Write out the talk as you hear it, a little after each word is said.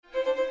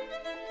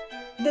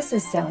This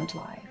is Sound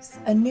Lives,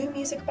 a new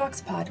Music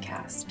Box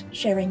podcast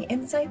sharing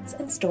insights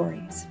and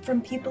stories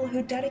from people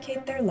who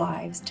dedicate their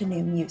lives to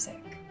new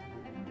music.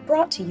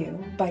 Brought to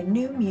you by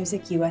New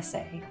Music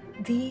USA,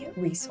 the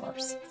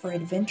resource for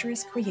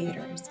adventurous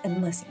creators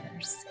and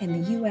listeners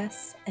in the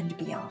US and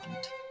beyond.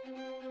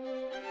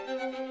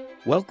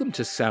 Welcome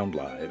to Sound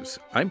Lives.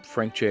 I'm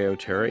Frank J.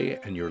 O'Terry,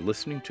 and you're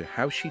listening to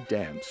How She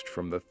Danced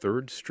from the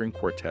Third String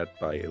Quartet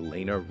by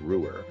Elena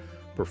Ruhr,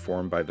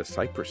 performed by the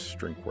Cypress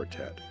String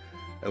Quartet.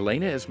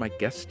 Elena is my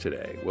guest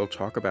today. We'll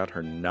talk about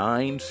her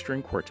 9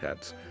 string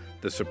quartets,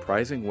 the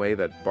surprising way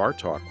that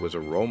Bartók was a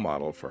role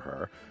model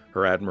for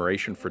her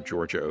admiration for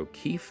Georgia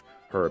O'Keeffe,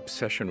 her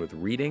obsession with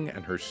reading,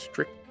 and her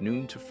strict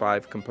noon to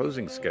 5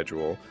 composing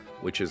schedule,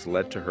 which has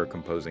led to her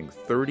composing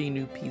 30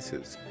 new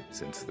pieces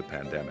since the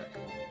pandemic.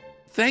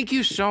 Thank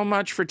you so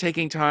much for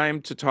taking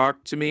time to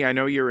talk to me. I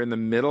know you're in the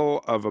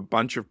middle of a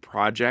bunch of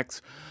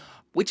projects,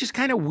 which is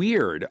kind of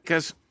weird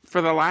because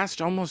for the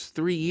last almost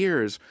 3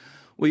 years,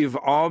 we've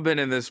all been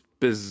in this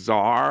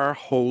bizarre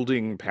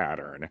holding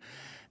pattern.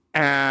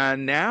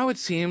 And now it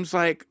seems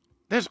like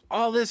there's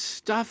all this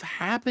stuff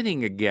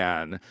happening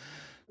again.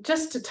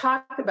 Just to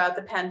talk about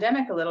the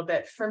pandemic a little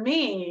bit, for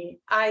me,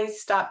 I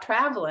stopped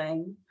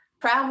traveling.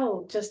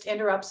 Travel just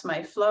interrupts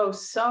my flow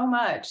so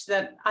much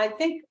that I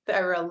think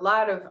there are a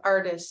lot of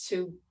artists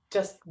who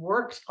just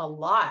worked a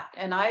lot.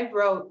 And I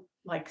wrote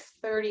like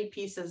 30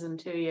 pieces in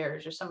 2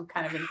 years or some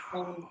kind of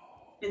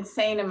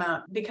insane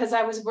amount because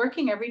I was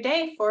working every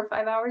day, 4 or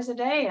 5 hours a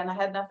day, and I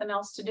had nothing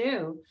else to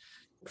do.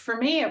 For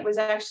me, it was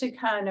actually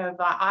kind of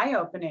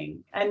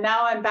eye-opening. And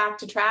now I'm back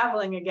to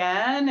traveling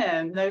again.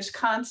 And there's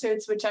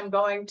concerts which I'm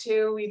going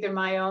to, either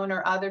my own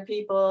or other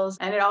people's,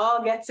 and it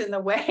all gets in the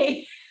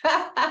way.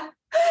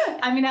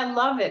 I mean, I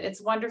love it.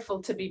 It's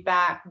wonderful to be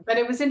back. But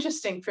it was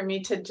interesting for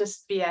me to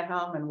just be at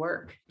home and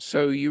work.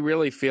 So you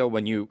really feel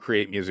when you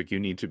create music, you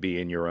need to be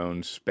in your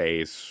own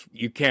space.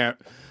 You can't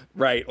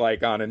write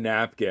like on a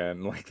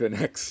napkin like the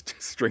next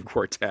string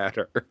quartet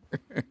or...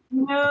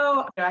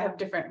 No, I have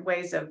different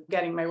ways of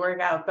getting my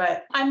work out,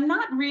 but I'm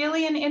not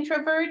really an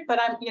introvert, but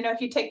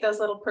if you take those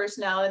little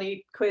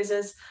personality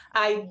quizzes,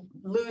 I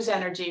lose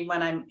energy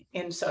when I'm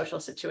in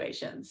social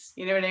situations.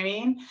 You know what I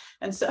mean?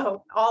 And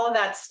so all of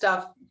that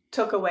stuff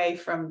took away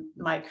from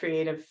my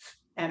creative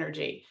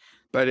energy.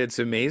 But it's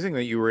amazing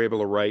that you were able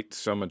to write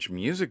so much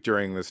music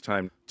during this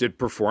time. Did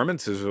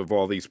performances of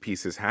all these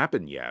pieces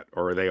happen yet?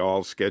 Or are they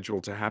all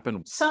scheduled to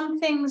happen? Some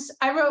things,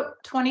 I wrote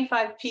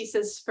 25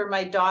 pieces for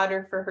my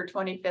daughter for her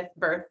 25th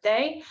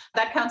birthday.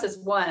 That counts as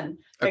one,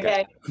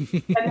 okay?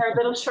 And they're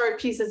little short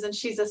pieces, and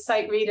she's a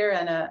sight reader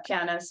and a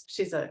pianist.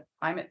 She's a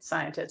climate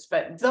scientist,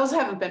 but those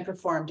haven't been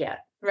performed yet.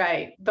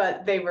 Right.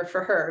 But they were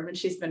for her, and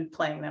she's been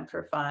playing them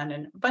for fun.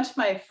 And a bunch of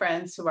my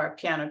friends who are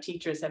piano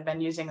teachers have been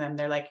using them.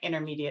 They're like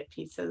intermediate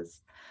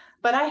pieces.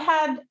 But I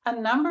had a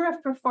number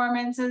of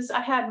performances. I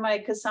had my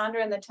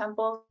Cassandra in the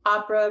Temple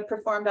opera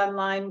performed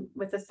online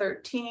with the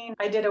 13.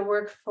 I did a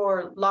work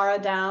for Laura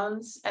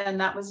Downs, and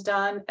that was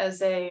done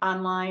as an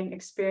online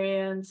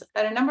experience,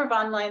 and a number of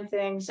online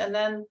things. And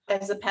then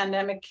as the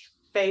pandemic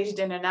phased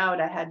in and out,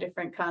 I had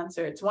different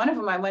concerts. One of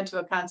them, I went to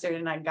a concert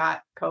and I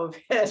got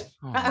COVID.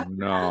 Oh,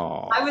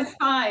 no. I was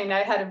fine.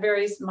 I had a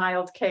very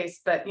mild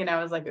case, but,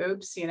 I was like,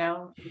 oops,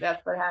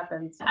 that's what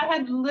happens. I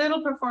had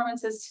little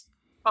performances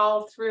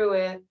all through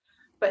it,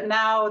 but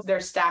now they're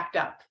stacked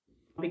up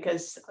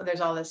because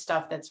there's all this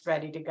stuff that's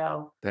ready to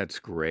go. That's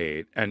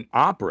great. And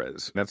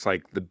operas, that's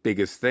like the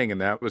biggest thing.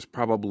 And that was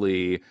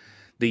probably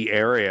the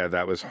area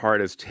that was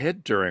hardest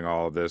hit during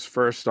all of this.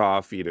 First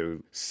off,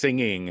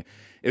 singing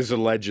is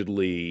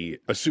allegedly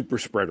a super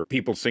spreader,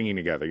 people singing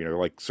together,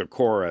 like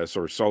chorus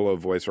or solo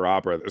voice or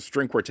opera. A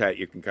string quartet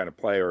you can kind of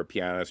play, or a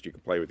pianist you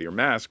can play with your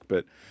mask,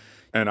 but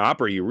an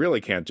opera you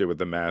really can't do with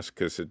the mask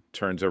because it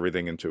turns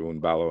everything into un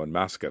ballo and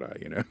maschera,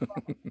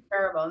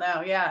 Terrible.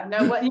 No, yeah.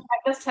 No, I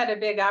just had a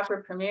big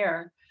opera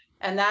premiere,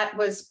 and that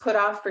was put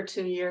off for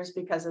 2 years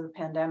because of the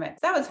pandemic.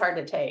 That was hard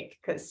to take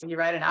because you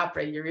write an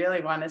opera, you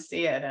really want to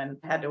see it, and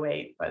had to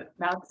wait, but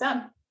now it's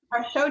done.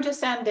 Our show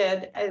just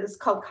ended. It was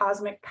called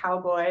Cosmic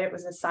Cowboy. It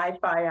was a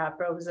sci-fi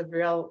opera. It was a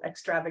real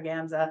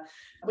extravaganza.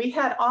 We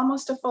had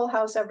almost a full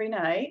house every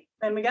night,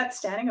 and we got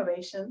standing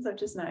ovations,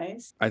 which is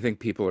nice. I think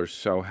people are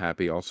so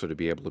happy also to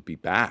be able to be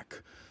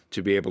back,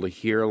 to be able to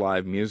hear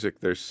live music.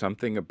 There's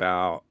something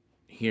about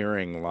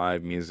hearing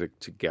live music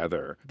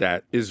together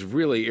that is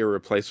really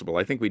irreplaceable.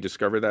 I think we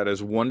discovered that,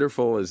 as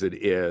wonderful as it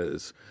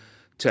is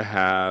to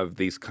have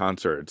these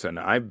concerts. And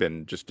I've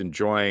been just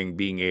enjoying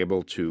being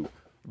able to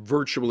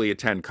virtually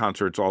attend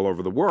concerts all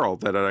over the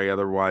world that I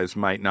otherwise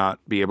might not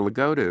be able to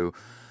go to.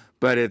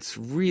 But it's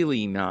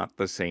really not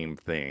the same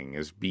thing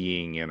as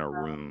being in a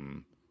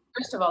room.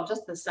 First of all,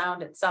 just the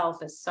sound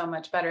itself is so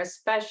much better,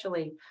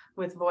 especially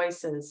with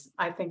voices.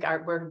 I think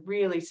we're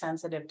really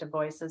sensitive to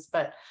voices,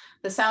 but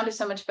the sound is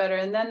so much better.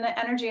 And then the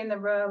energy in the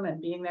room and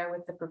being there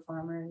with the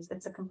performers,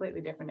 it's a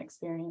completely different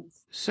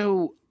experience.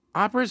 So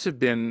operas have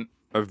been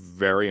a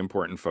very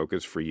important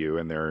focus for you,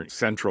 and they're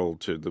central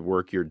to the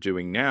work you're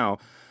doing now.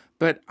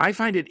 But I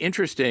find it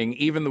interesting,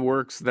 even the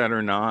works that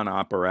are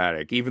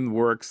non-operatic, even the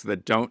works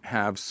that don't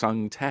have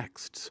sung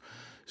texts.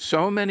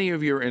 So many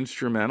of your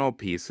instrumental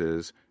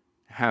pieces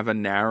have a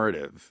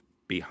narrative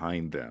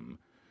behind them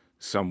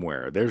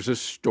somewhere. There's a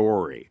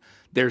story.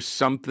 There's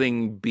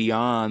something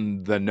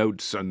beyond the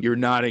notes on you're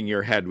nodding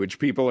your head, which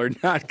people are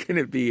not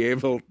going to be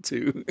able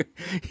to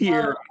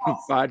hear on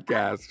the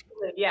podcast.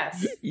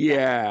 Yes.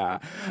 Yeah.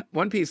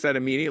 One piece that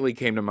immediately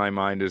came to my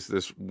mind is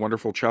this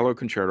wonderful cello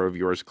concerto of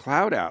yours,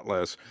 Cloud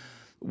Atlas,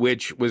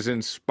 which was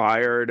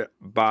inspired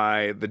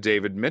by the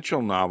David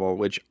Mitchell novel,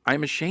 which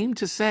I'm ashamed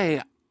to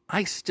say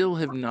I still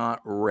have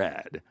not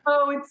read.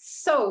 Oh, it's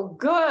so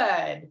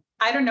good.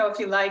 I don't know if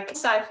you like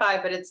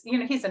sci-fi, but it's,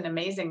 he's an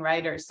amazing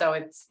writer. So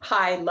it's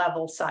high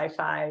level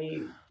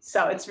sci-fi.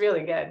 So it's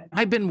really good.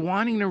 I've been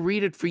wanting to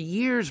read it for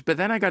years, but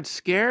then I got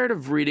scared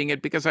of reading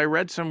it because I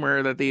read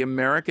somewhere that the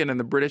American and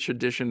the British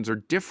editions are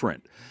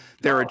different.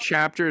 There are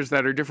chapters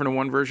that are different in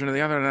one version or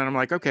the other. And then I'm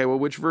like, okay, well,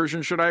 which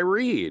version should I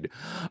read?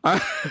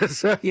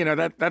 So,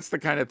 that's the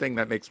kind of thing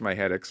that makes my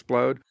head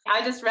explode.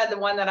 I just read the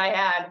one that I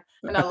had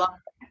and I love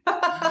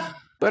it.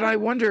 But I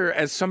wonder,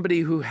 as somebody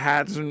who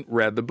hasn't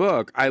read the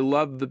book, I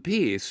love the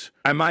piece.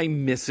 Am I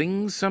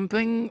missing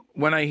something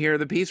when I hear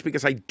the piece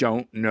because I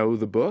don't know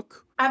the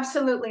book?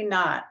 Absolutely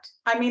not.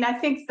 I mean, I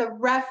think the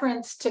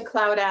reference to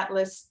Cloud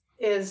Atlas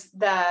is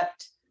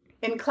that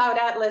in Cloud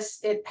Atlas,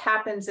 it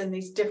happens in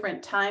these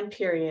different time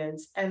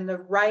periods, and the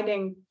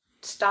writing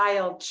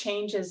style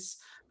changes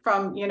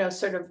from,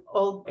 sort of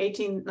old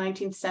 18th,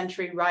 19th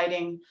century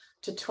writing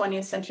to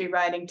 20th century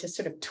writing to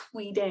sort of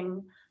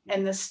tweeting.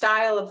 And the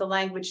style of the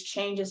language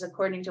changes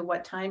according to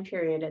what time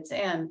period it's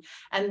in.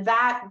 And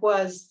that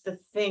was the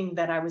thing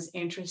that I was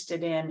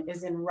interested in,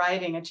 is in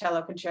writing a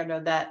cello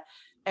concerto that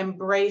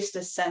embraced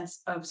a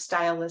sense of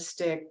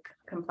stylistic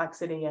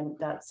complexity and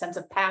that sense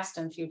of past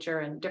and future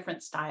and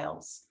different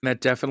styles.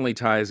 That definitely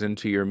ties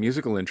into your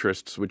musical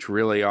interests, which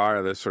really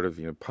are the sort of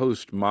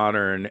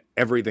postmodern,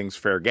 everything's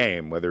fair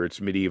game, whether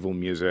it's medieval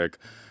music,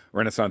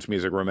 Renaissance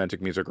music,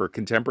 romantic music, or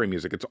contemporary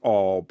music. It's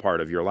all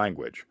part of your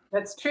language.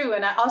 That's true.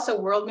 And also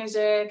world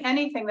music,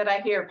 anything that I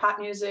hear, pop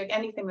music,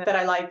 anything that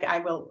I like, I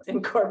will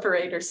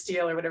incorporate or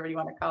steal or whatever you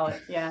want to call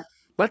it. Yeah.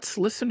 Let's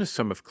listen to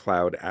some of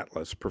Cloud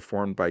Atlas,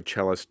 performed by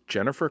cellist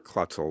Jennifer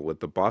Klutzel with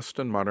the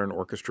Boston Modern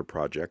Orchestra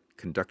Project,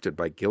 conducted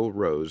by Gil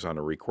Rose on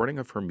a recording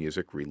of her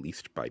music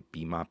released by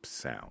Bemop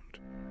Sound.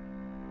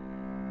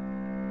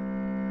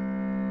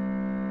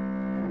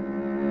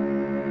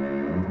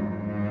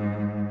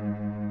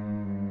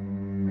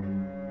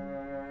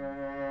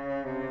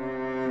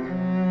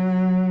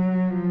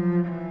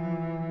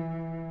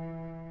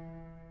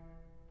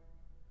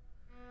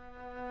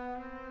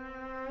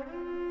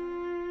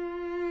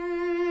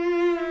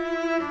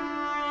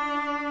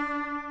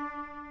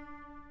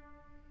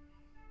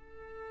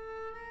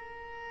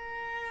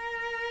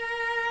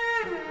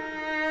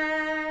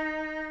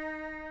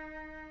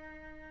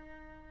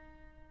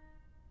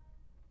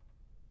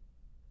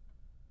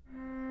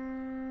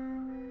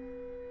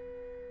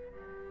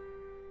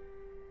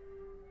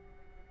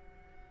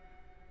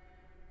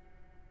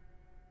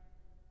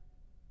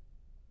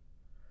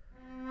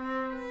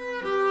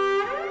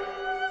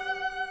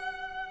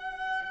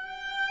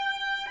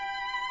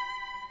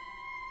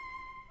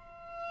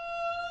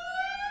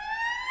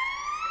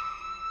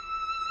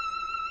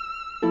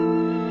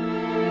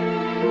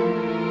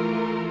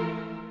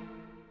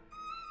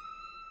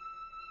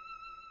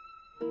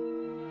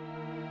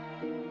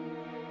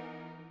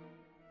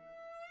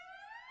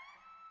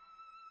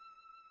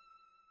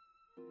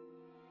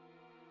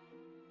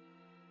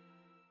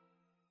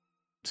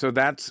 So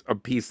that's a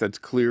piece that's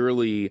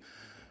clearly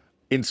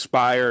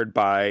inspired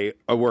by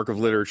a work of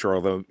literature,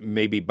 although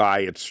maybe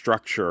by its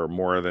structure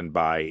more than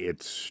by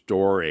its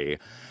story.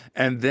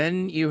 And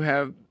then you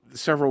have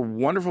several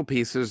wonderful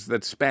pieces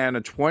that span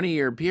a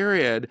 20-year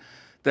period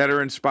that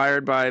are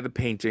inspired by the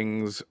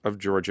paintings of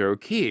Georgia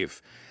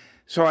O'Keeffe.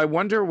 So I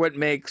wonder what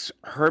makes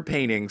her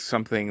paintings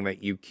something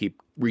that you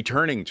keep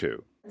returning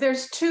to.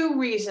 There's two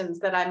reasons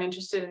that I'm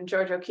interested in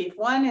Georgia O'Keeffe.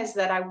 One is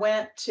that I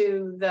went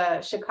to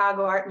the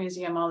Chicago Art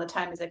Museum all the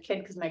time as a kid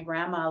because my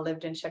grandma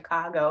lived in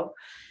Chicago,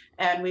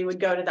 and we would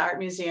go to the art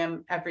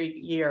museum every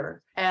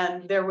year.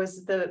 And there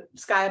was the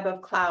Sky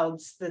Above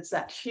Clouds. That's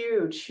that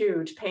huge,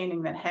 huge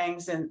painting that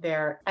hangs in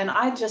there. And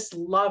I just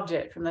loved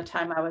it from the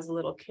time I was a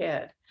little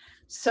kid.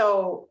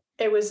 So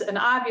it was an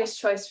obvious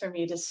choice for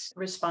me to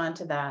respond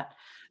to that.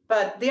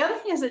 But the other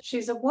thing is that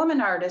she's a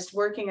woman artist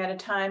working at a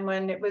time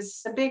when it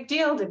was a big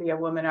deal to be a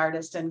woman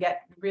artist and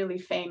get really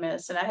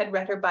famous. And I had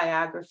read her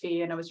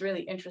biography and I was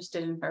really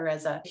interested in her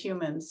as a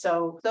human.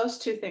 So those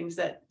two things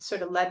that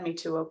sort of led me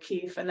to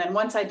O'Keeffe. And then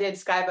once I did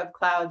Sky Above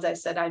Clouds, I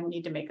said, I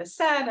need to make a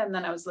set. And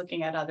then I was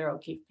looking at other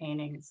O'Keeffe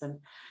paintings. And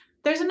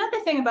there's another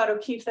thing about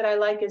O'Keeffe that I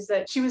like is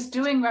that she was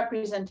doing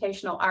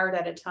representational art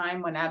at a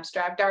time when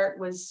abstract art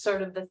was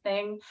sort of the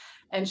thing.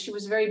 And she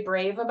was very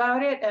brave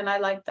about it. And I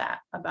like that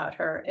about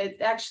her. It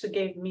actually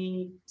gave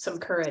me some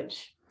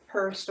courage.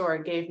 Her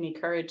story gave me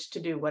courage to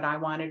do what I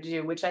wanted to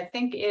do, which I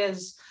think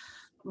is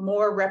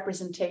more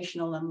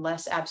representational and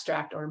less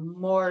abstract, or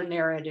more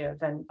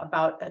narrative and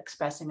about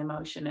expressing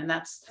emotion. And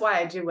that's why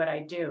I do what I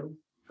do.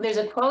 There's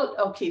a quote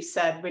O'Keeffe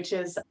said, which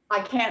is,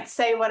 I can't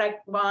say what I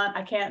want.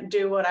 I can't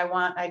do what I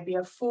want. I'd be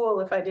a fool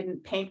if I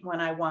didn't paint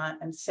what I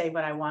want and say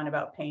what I want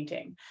about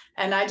painting.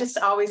 And I just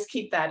always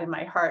keep that in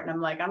my heart. And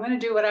I'm like, I'm going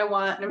to do what I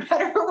want no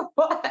matter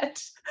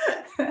what.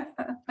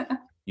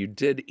 You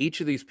did each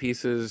of these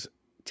pieces,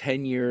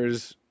 10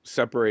 years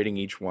separating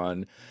each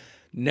one.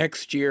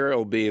 Next year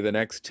will be the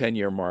next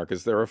 10-year mark.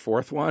 Is there a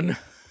fourth one?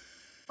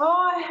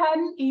 Oh, I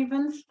hadn't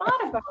even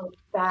thought about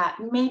that.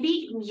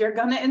 Maybe you're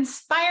going to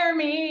inspire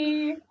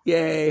me.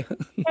 Yay.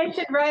 I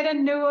should write a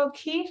new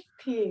O'Keeffe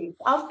piece.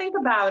 I'll think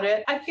about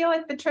it. I feel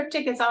like the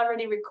triptych is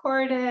already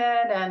recorded,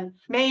 and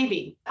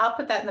maybe I'll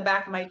put that in the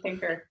back of my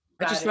thinker.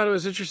 I just thought it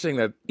was interesting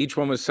that each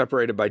one was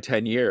separated by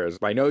 10 years.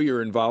 I know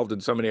you're involved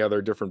in so many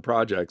other different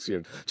projects.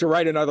 To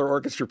write another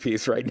orchestra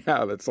piece right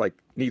now that's like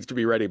needs to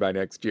be ready by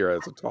next year.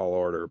 That's a tall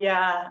order.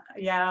 Yeah,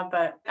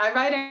 but I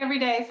write every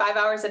day, 5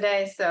 hours a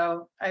day.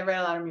 So I write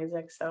a lot of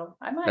music. So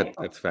I might.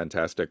 That's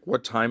fantastic.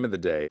 What time of the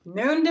day?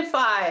 Noon to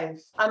 5,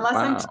 unless Wow.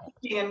 I'm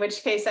teaching, in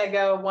which case I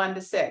go 1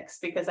 to 6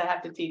 because I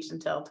have to teach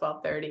until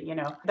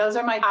 12:30. Those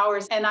are my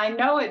hours. And I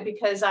know it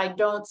because I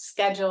don't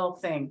schedule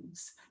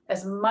things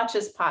as much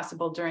as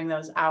possible during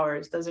those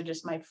hours. Those are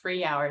just my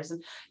free hours.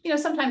 And,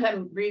 sometimes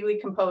I'm really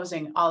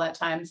composing all that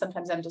time.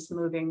 Sometimes I'm just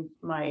moving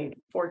my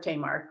forte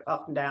mark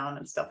up and down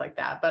and stuff like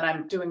that. But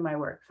I'm doing my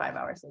work 5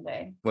 hours a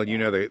day. Well,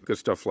 the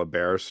Gustave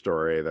Flaubert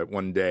story that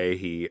one day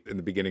in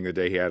the beginning of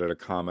the day, he added a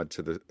comma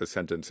to the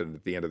sentence. And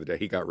at the end of the day,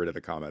 he got rid of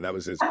the comma. That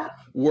was his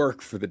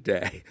work for the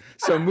day.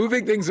 So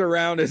moving things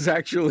around is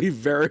actually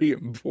very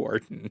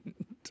important.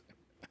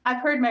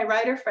 I've heard my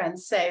writer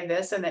friends say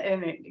this, and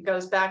it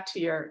goes back to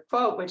your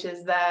quote, which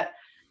is that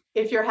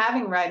if you're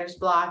having writer's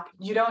block,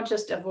 you don't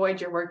just avoid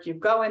your work. You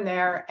go in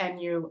there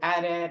and you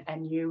edit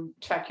and you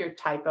check your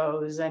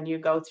typos and you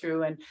go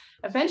through, and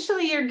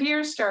eventually your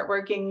gears start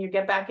working. You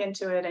get back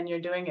into it and you're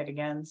doing it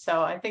again.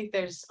 So I think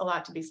there's a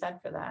lot to be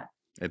said for that.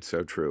 It's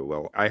so true.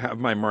 Well, I have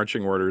my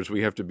marching orders.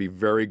 We have to be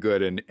very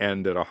good and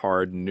end at a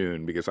hard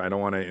noon because I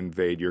don't want to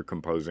invade your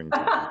composing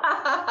time.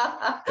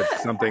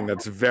 It's something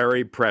that's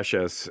very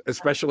precious,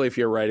 especially if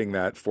you're writing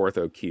that fourth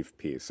O'Keeffe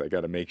piece. I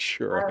got to make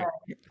sure.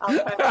 All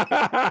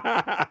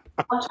right.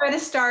 I'll try to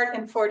start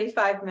in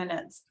 45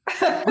 minutes.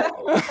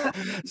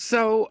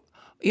 So,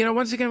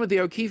 once again, with the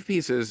O'Keeffe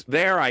pieces,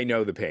 there I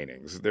know the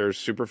paintings. They're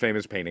super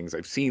famous paintings.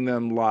 I've seen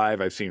them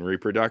live. I've seen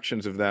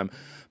reproductions of them.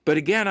 But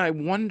again, I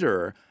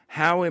wonder,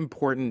 how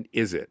important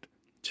is it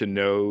to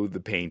know the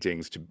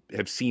paintings, to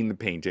have seen the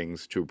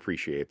paintings, to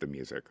appreciate the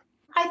music?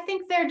 I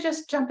think they're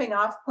just jumping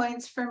off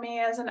points for me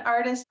as an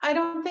artist. I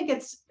don't think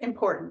it's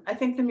important. I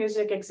think the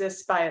music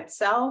exists by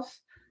itself.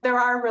 There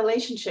are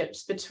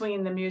relationships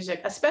between the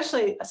music,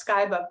 especially A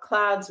Sky Above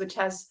Clouds, which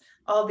has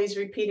all these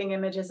repeating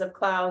images of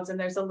clouds, and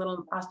there's a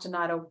little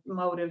ostinato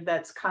motive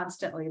that's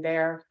constantly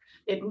there.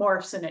 It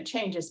morphs and it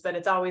changes, but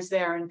it's always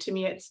there. And to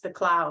me, it's the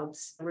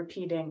clouds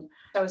repeating.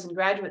 I was in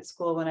graduate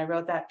school when I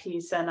wrote that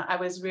piece, and I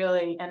was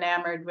really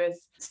enamored with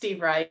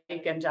Steve Reich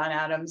and John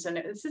Adams. And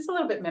it's a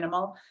little bit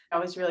minimal. I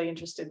was really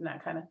interested in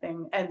that kind of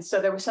thing. And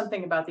so there was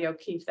something about the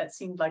O'Keeffe that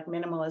seemed like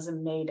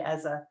minimalism made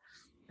as a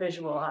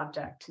visual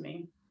object to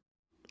me.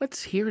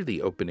 Let's hear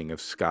the opening of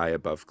Sky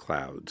Above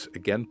Clouds,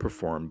 again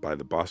performed by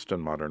the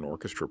Boston Modern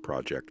Orchestra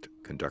Project,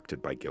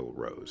 conducted by Gil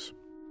Rose.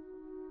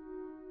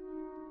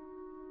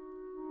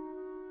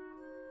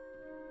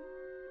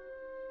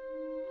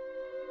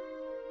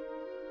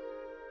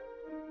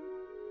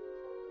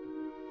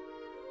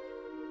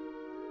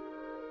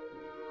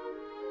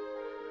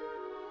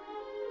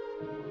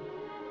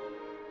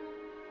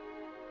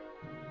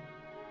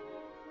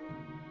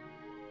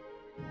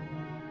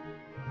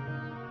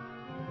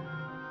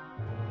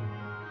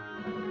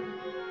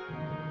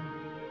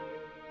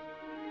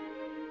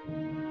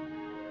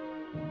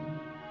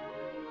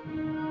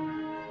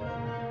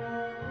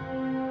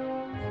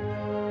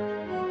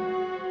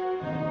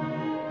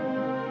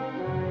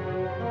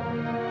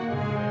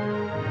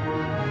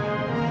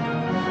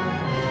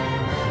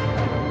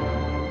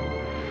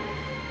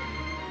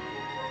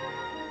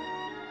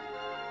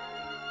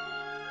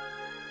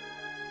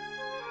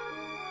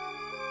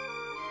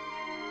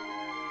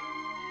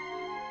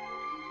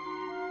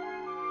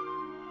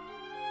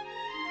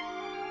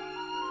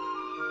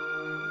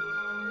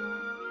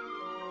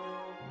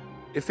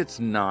 If it's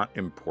not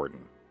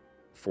important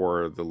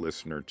for the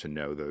listener to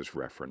know those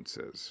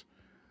references,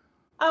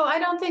 Oh, I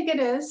don't think it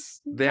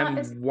is. then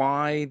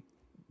why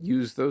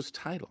use those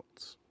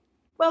titles?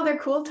 Well, they're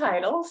cool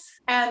titles.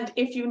 And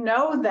if you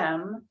know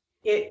them,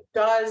 it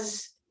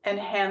does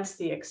enhance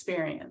the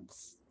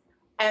experience.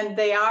 And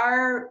they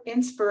are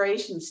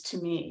inspirations to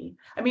me.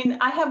 I mean,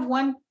 I have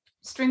one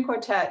string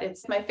quartet.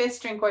 It's my fifth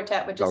string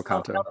quartet, which is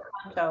called Bel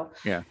Canto.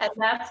 Yeah. And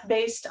that's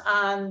based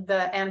on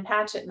the Ann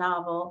Patchett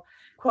novel,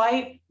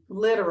 quite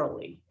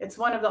literally. It's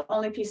one of the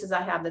only pieces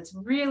I have that's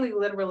really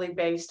literally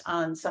based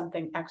on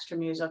something extra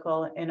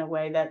musical in a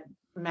way that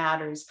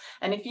matters.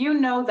 And if you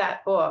know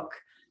that book,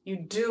 you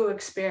do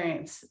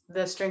experience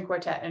the string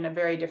quartet in a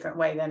very different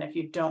way than if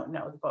you don't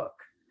know the book.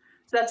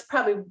 So that's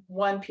probably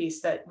one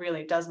piece that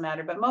really does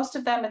matter. But most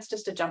of them, it's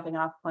just a jumping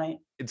off point.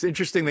 It's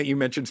interesting that you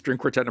mentioned String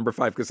Quartet number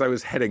 5 because I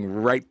was heading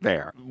right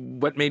there.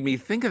 What made me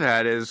think of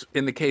that is,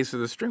 in the case of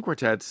the string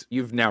quartets,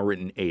 you've now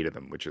written 8 of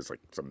them, which is like,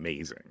 it's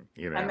amazing.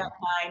 You know? I'm at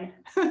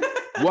 9.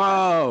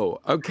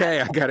 Whoa. Okay,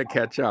 I got to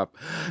catch up.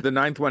 The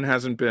 9th one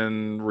hasn't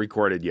been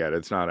recorded yet.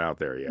 It's not out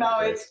there yet. No,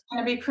 right? It's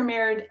going to be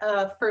premiered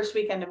first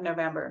weekend of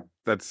November.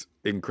 That's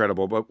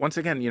incredible. But once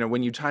again, you know,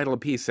 when you title a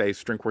piece, say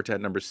String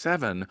Quartet number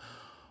 7,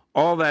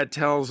 all that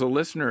tells a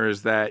listener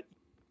is that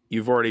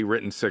you've already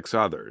written 6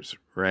 others,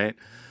 right?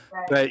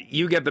 Right. But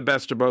you get the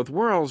best of both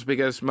worlds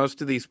because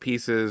most of these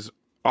pieces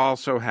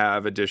also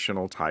have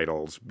additional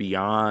titles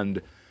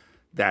beyond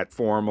that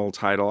formal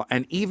title,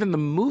 and even the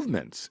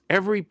movements.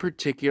 Every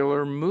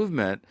particular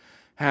movement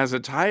has a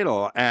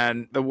title,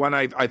 and the one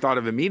I thought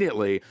of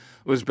immediately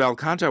was Bel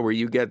Canto, where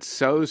you get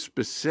so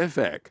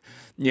specific.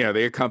 You know,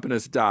 the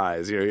accompanist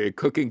dies, you know, you're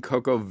cooking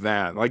coq au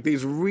vin, like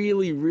these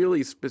really,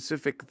 really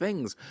specific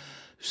things.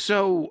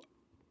 So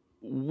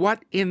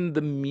what in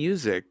the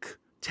music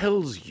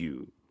tells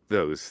you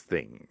those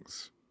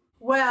things?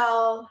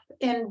 Well,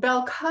 in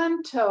Bel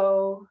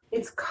Canto,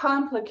 it's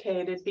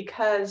complicated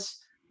because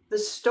the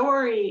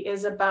story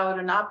is about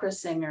an opera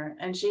singer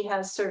and she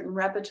has certain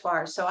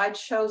repertoire. So I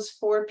chose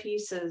 4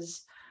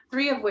 pieces,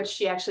 3 of which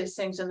she actually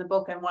sings in the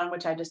book and 1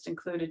 which I just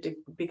included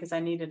because I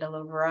needed a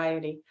little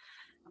variety.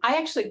 I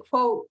actually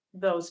quote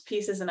those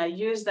pieces and I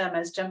use them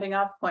as jumping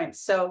off points.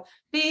 So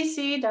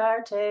 "Bisi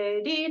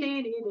d'arte, di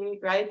di di di,"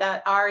 right?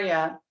 That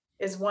aria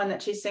is one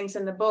that she sings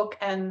in the book,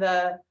 and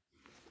the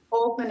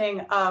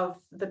opening of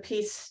the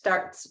piece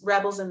starts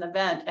Rebels in the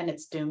Vent, and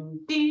it's doom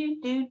dee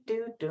doo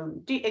doo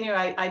doom dee. And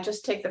I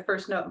just take the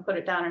first note and put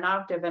it down an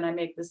octave, and I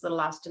make this little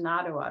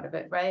ostinato out of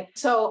it, right?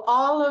 So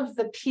all of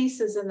the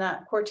pieces in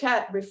that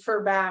quartet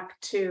refer back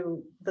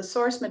to the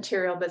source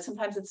material, but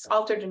sometimes it's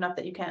altered enough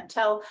that you can't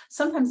tell.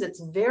 Sometimes it's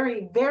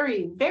very,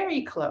 very,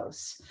 very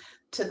close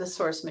to the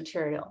source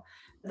material.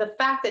 The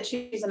fact that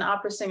she's an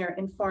opera singer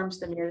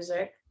informs the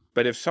music.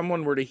 But if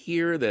someone were to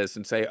hear this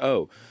and say,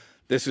 oh,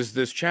 this is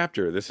this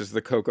chapter, this is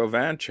the coq au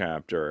vin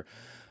chapter,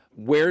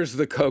 where's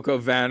the coq au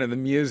vin in the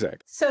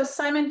music? So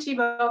Simon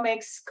Thibault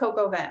makes coq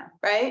au vin,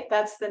 right?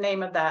 That's the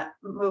name of that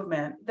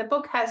movement. The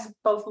book has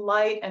both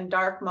light and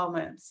dark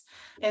moments.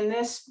 In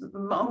this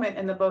moment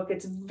in the book,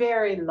 it's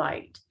very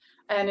light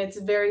and it's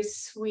very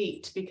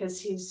sweet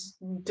because he's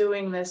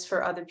doing this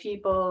for other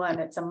people and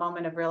it's a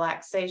moment of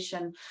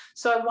relaxation.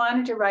 So I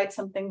wanted to write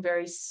something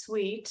very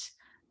sweet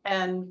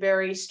and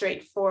very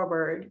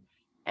straightforward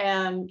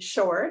and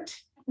short.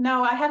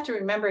 No, I have to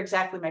remember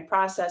exactly my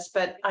process,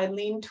 but I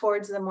lean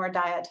towards the more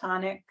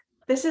diatonic.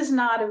 This is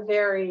not a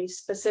very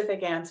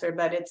specific answer,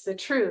 but it's the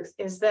truth,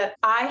 is that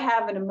I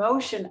have an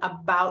emotion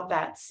about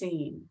that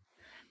scene.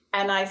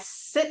 And I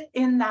sit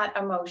in that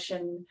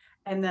emotion,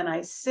 and then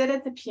I sit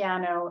at the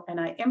piano and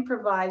I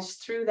improvise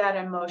through that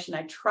emotion.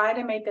 I try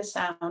to make a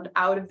sound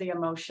out of the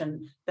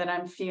emotion that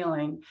I'm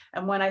feeling.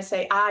 And when I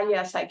say,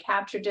 yes, I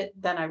captured it,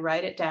 then I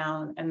write it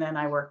down and then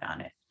I work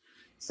on it.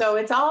 So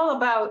it's all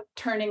about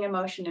turning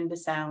emotion into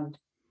sound.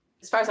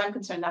 As far as I'm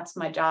concerned, that's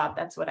my job.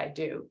 That's what I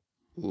do.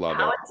 Love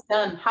How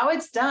it.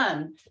 it's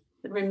done,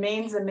 it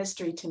remains a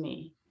mystery to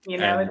me. You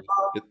know, And it's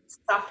all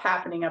stuff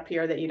happening up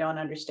here that you don't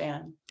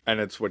understand. And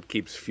it's what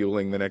keeps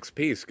fueling the next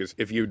piece, because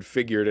if you'd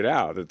figured it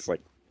out, it's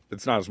like,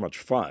 it's not as much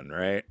fun,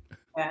 right?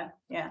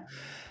 Yeah.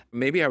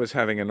 Maybe I was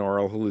having an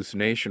oral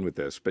hallucination with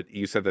this, but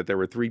you said that there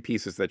were 3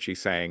 pieces that she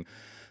sang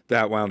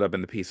that wound up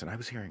in the piece. And I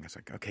was hearing, I was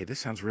like, okay, this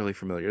sounds really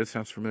familiar. This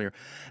sounds familiar.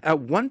 At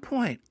one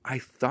point, I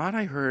thought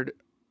I heard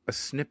a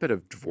snippet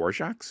of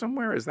Dvorak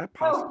somewhere. Is that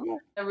possible?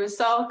 The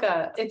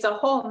Rusalka, it's a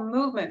whole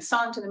movement,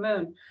 Song to the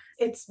Moon.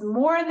 It's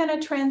more than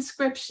a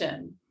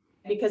transcription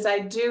because I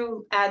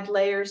do add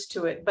layers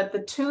to it, but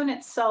the tune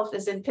itself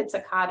is in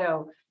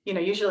pizzicato. You know,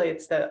 usually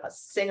it's the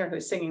singer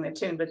who's singing the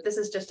tune, but this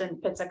is just in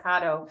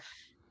pizzicato.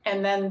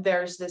 And then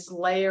there's this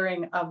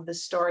layering of the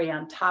story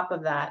on top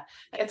of that.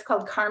 It's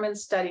called Carmen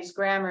Studies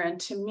Grammar. And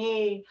to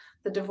me,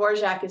 the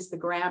Dvorak is the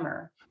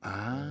grammar.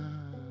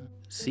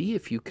 See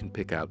if you can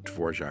pick out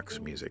Dvorak's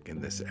music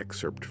in this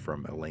excerpt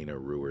from Elena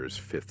Ruer's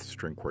 5th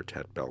String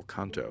Quartet Bel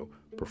Canto,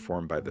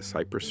 performed by the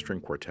Cyprus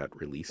String Quartet,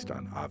 released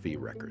on Avi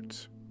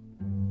Records.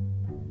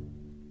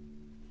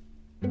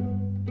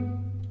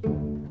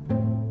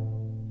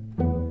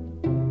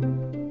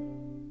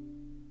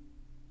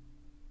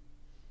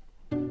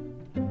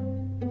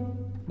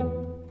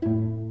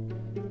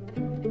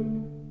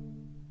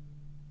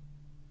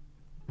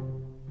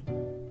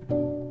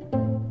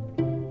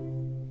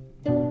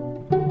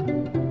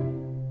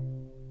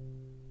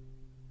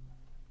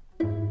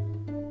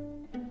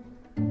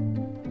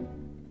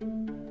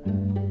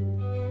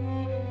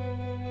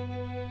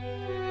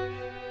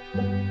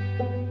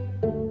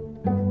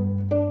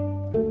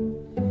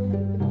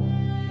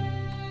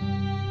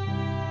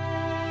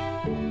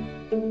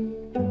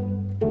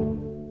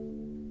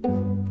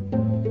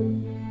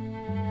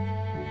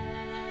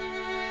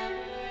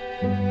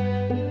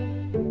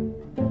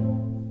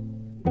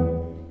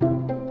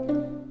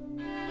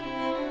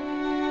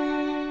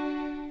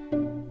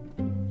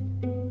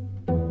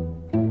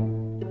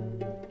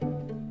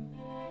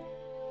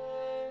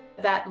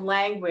 that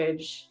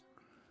language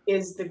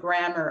is the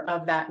grammar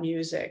of that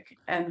music,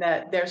 and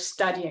that they're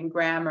studying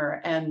grammar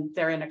and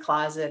they're in a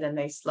closet and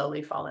they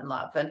slowly fall in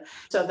love. And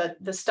so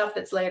the stuff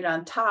that's laid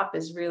on top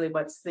is really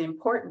what's the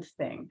important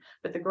thing,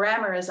 but the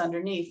grammar is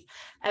underneath.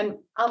 And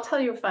I'll tell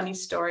you a funny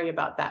story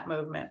about that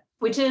movement,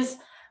 which is,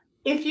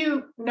 if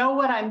you know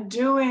what I'm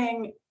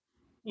doing,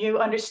 you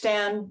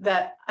understand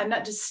that I'm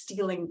not just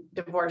stealing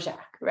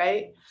Dvorak,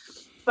 right?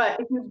 But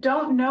if you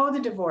don't know the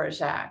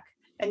Dvorak,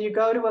 and you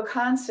go to a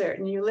concert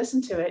and you listen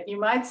to it, you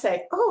might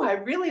say, oh, I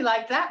really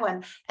like that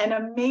one. And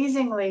not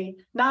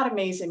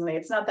amazingly,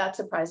 it's not that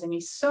surprising.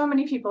 So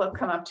many people have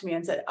come up to me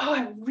and said, oh,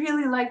 I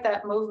really like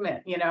that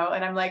movement, And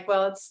I'm like,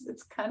 well,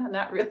 it's kind of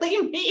not really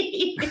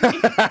me.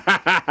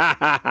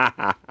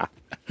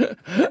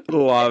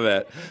 Love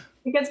it.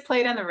 It gets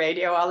played on the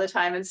radio all the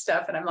time and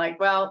stuff. And I'm like,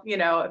 well,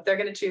 if they're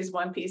going to choose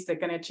one piece, they're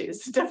going to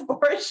choose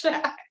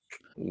Dvorak.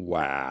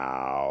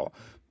 Wow.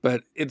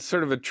 But it's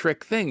sort of a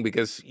trick thing,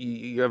 because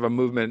you have a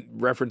movement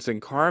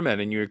referencing Carmen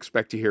and you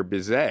expect to hear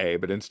Bizet,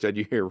 but instead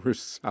you hear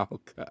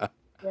Rusalka.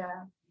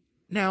 Yeah.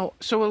 Now,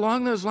 so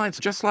along those lines,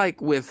 just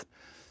like with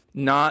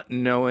not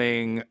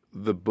knowing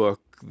the book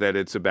that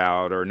it's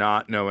about or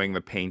not knowing the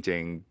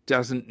painting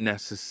doesn't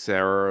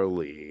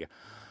necessarily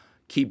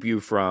keep you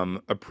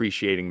from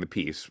appreciating the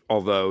piece,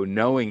 although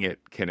knowing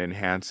it can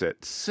enhance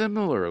it.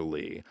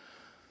 Similarly,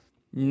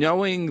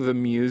 knowing the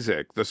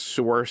music, the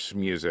source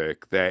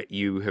music that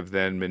you have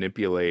then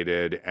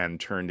manipulated and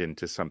turned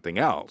into something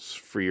else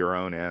for your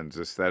own ends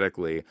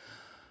aesthetically,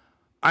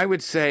 I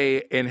would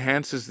say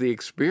enhances the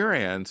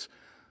experience.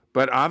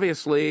 But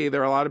obviously,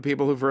 there are a lot of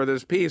people who've heard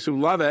this piece who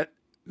love it,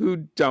 who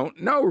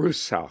don't know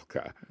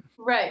Rusalka.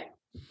 Right.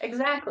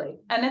 Exactly.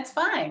 And it's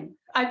fine.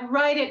 I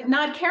write it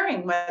not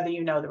caring whether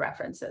you know the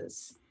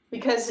references,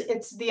 because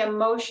it's the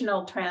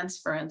emotional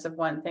transference of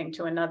one thing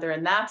to another.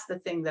 And that's the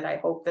thing that I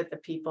hope that the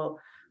people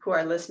who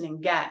are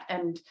listening get.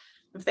 And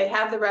if they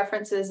have the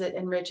references, it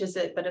enriches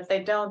it. But if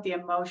they don't, the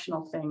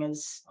emotional thing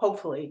is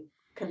hopefully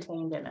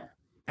contained in it.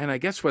 And I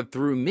guess what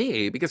threw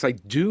me, because I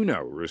do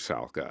know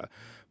Rusalka,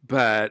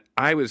 but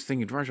I was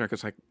thinking Dvorak,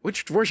 it's like,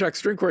 which Dvorak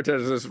string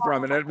quartet is this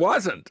from? And it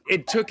wasn't.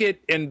 It took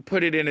it and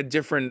put it in a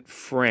different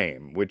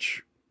frame,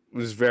 which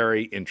was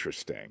very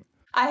interesting.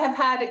 I have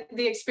had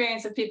the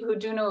experience of people who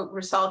do know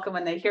Rusalka,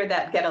 when they hear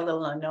that, get a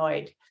little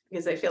annoyed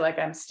because they feel like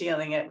I'm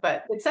stealing it.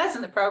 But it says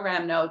in the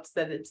program notes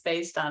that it's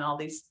based on all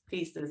these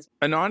pieces.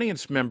 An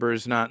audience member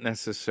is not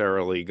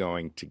necessarily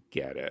going to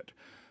get it.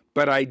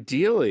 But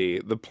ideally,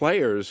 the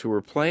players who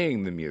are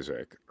playing the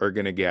music are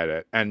going to get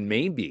it. And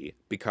maybe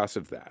because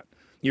of that,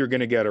 you're going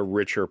to get a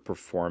richer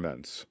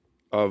performance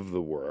of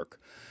the work.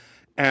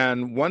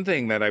 And one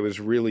thing that I was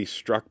really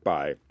struck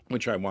by,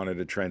 which I wanted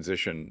to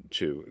transition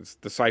to, is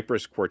the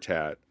Cypress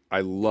Quartet.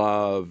 I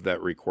love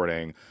that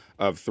recording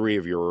of 3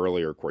 of your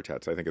earlier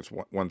quartets. I think it's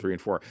 1, 3,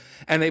 and 4.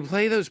 And they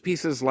play those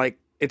pieces like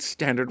it's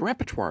standard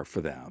repertoire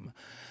for them.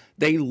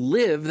 They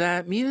live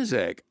that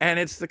music. And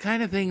it's the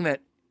kind of thing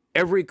that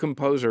every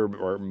composer,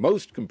 or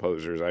most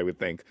composers, I would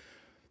think,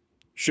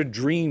 should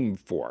dream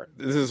for.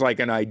 This is like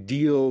an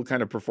ideal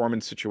kind of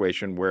performance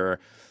situation where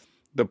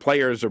the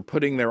players are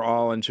putting their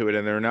all into it,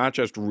 and they're not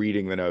just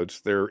reading the notes,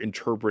 they're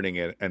interpreting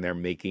it, and they're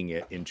making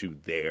it into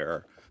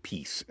their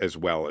piece as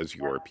well as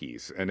your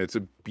piece. And it's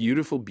a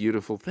beautiful,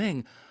 beautiful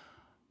thing.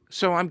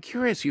 So I'm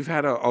curious, you've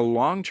had a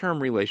long-term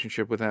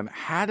relationship with them.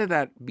 How did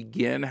that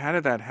begin? How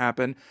did that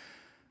happen?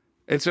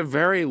 It's a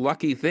very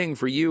lucky thing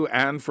for you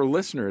and for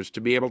listeners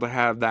to be able to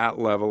have that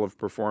level of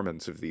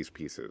performance of these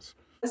pieces.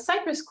 The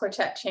Cypress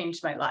Quartet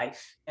changed my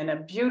life in a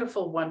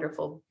beautiful,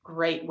 wonderful,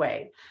 great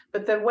way.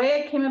 But the way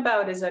it came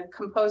about is a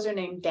composer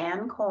named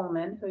Dan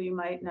Coleman, who you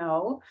might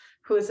know,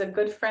 who is a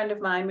good friend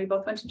of mine. We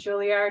both went to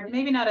Juilliard,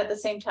 maybe not at the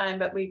same time,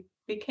 but we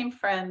became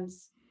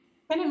friends.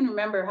 I can't even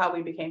remember how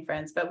we became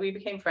friends, but we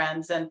became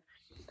friends. And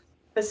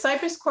the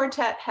Cypress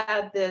Quartet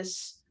had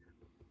this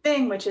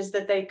thing, which is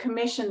that they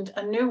commissioned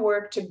a new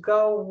work to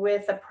go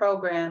with a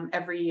program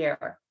every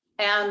year.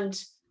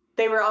 And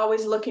they were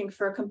always looking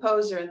for a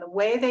composer. And the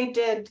way they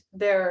did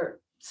their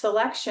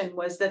selection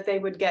was that they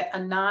would get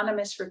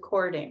anonymous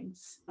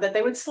recordings that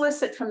they would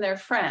solicit from their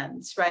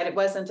friends, right? It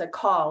wasn't a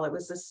call, it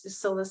was a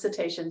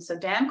solicitation. So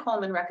Dan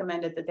Coleman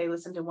recommended that they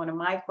listen to one of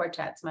my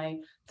quartets. My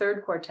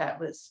 3rd quartet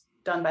was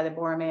done by the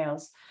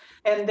Borromeos.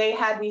 And they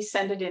had me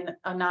send it in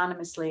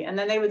anonymously. And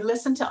then they would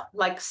listen to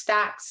like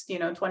stacks,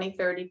 20,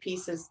 30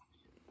 pieces.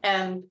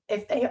 And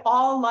if they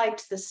all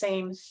liked the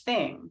same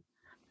thing,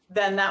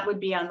 then that would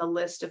be on the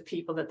list of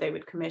people that they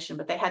would commission,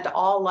 but they had to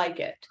all like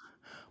it.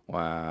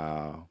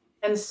 Wow.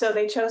 And so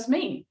they chose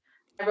me.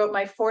 I wrote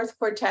my 4th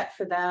quartet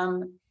for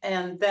them,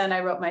 and then I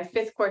wrote my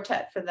 5th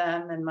quartet for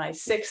them, and my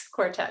 6th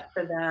quartet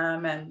for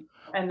them,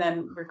 and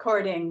then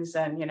recordings,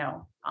 and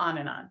on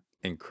and on.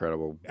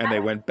 Incredible. And they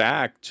went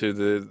back to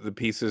the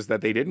pieces that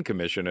they didn't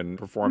commission and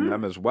performed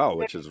them as well,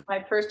 which is my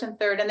 1st and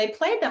 3rd, and they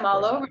played them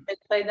all over. They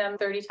played them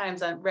 30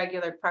 times on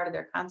regular part of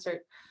their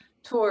concert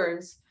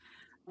tours.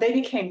 They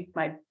became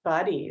my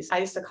buddies. I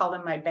used to call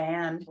them my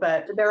band,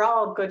 but they're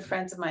all good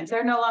friends of mine.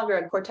 They're no longer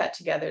a quartet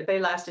together. They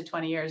lasted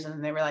 20 years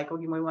and they were like, well,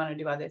 we want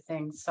to do other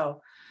things.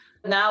 So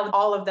now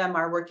all of them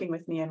are working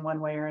with me in one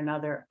way or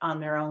another on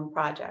their own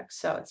projects.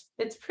 So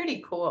it's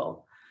pretty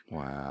cool.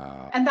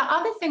 Wow. And the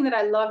other thing that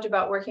I loved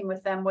about working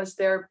with them was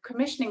their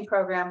commissioning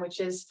program, which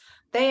is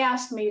they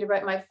asked me to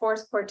write my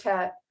fourth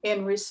quartet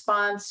in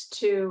response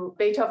to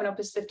Beethoven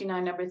Opus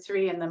 59, number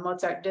 3, and the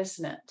Mozart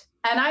Dissonant.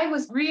 And I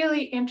was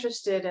really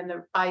interested in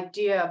the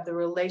idea of the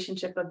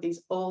relationship of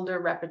these older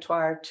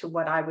repertoire to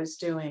what I was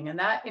doing. And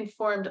that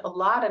informed a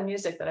lot of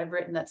music that I've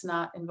written that's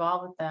not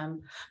involved with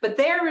them. But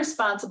they're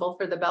responsible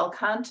for the bel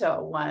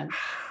canto one.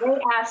 They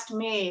asked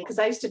me, because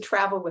I used to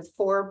travel with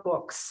 4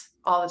 books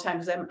all the time,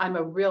 because I'm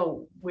a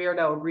real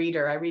weirdo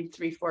reader. I read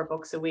 3-4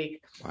 books a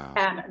week. Wow.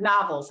 And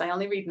novels. I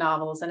only read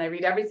novels, and I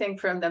read everything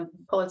from the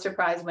Pulitzer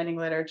Prize winning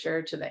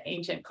literature to the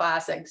ancient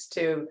classics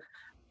to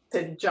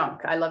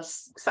junk. I love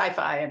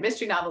sci-fi and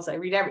mystery novels. I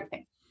read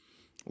everything.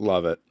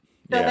 Love it.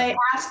 So they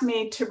asked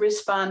me to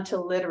respond to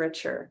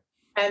literature.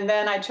 And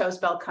then I chose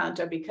bel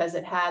canto because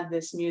it had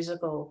this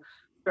musical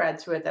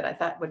thread through it that I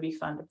thought would be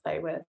fun to play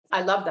with.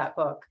 I love that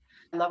book.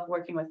 I love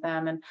working with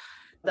them. And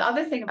the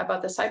other thing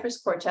about the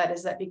Cypress Quartet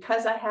is that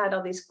because I had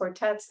all these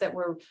quartets that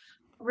were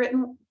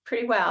written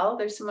pretty well,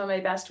 there's some of my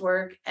best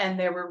work, and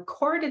they were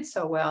recorded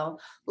so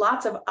well,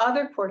 lots of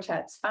other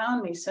quartets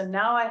found me. So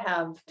now I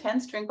have 10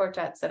 string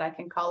quartets that I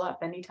can call up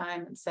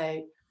anytime and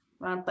say,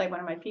 I want to play one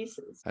of my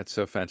pieces. That's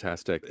so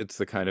fantastic. It's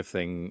the kind of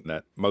thing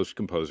that most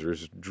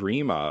composers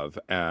dream of,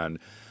 and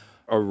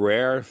a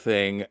rare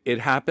thing. It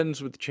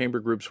happens with chamber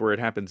groups where it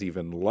happens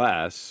even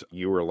less.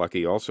 You were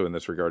lucky also in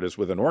this regard is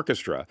with an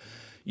orchestra.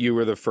 You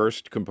were the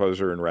first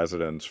composer in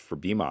residence for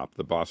BMOP,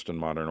 the Boston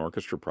Modern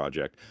Orchestra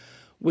Project,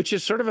 which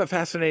is sort of a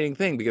fascinating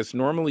thing because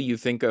normally you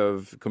think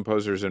of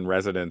composers in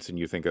residence and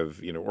you think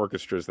of,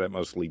 orchestras that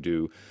mostly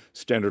do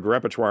standard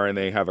repertoire, and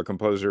they have a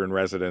composer in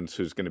residence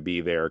who's going to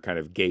be their kind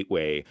of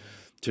gateway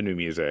to new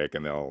music,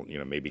 and they'll,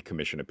 maybe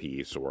commission a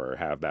piece or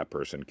have that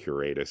person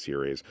curate a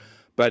series.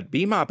 But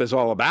BMOP is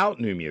all about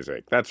new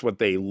music. That's what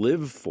they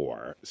live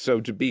for.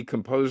 So to be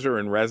composer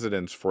in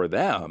residence for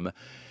them,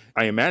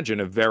 I imagine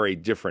a very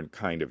different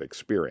kind of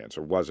experience,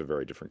 or was a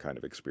very different kind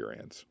of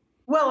experience.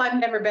 Well, I've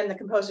never been the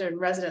composer in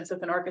residence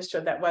with an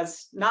orchestra that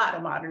was not a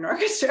modern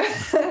orchestra.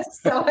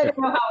 So I don't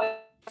know how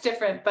it's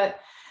different, but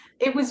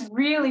it was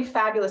really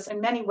fabulous in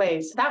many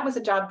ways. That was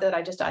a job that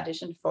I just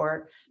auditioned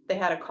for. They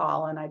had a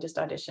call and I just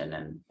auditioned,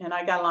 and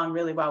I got along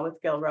really well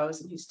with Gil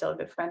Rose, and he's still a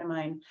good friend of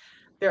mine.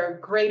 They're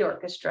a great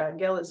orchestra.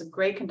 Gil is a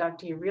great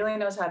conductor. He really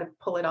knows how to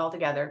pull it all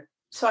together.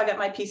 So I got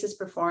my pieces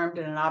performed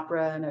in an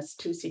opera and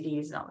 2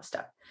 CDs and all this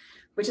stuff,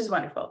 which is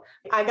wonderful.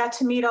 I got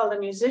to meet all the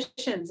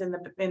musicians in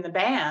the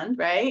band,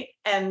 right?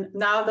 And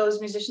now those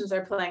musicians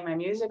are playing my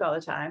music all the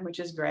time, which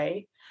is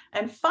great.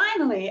 And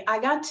finally, I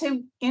got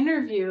to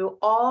interview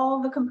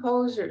all the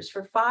composers.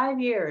 For 5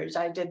 years,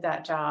 I did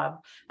that job.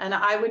 And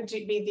I would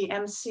be the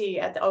MC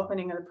at the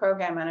opening of the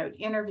program, and I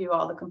would interview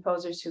all the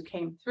composers who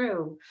came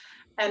through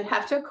and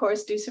have to, of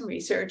course, do some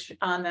research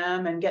on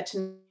them and get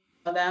to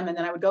know them. And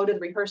then I would go to the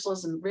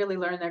rehearsals and really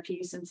learn their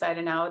piece inside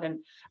and out. And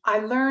I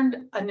learned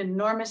an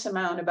enormous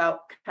amount about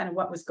kind of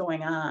what was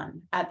going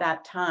on at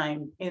that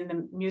time in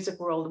the music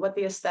world, what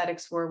the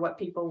aesthetics were, what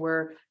people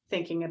were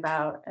thinking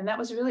about. And that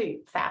was really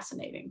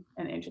fascinating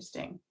and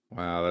interesting.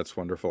 Wow, that's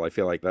wonderful. I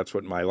feel like that's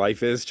what my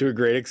life is to a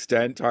great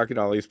extent, talking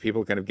to all these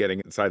people, kind of getting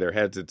inside their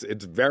heads.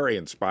 It's very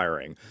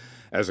inspiring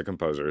as a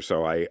composer.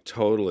 So I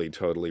totally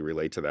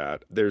relate to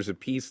that. There's a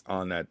piece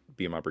on that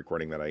BMOP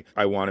recording that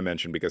I want to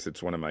mention because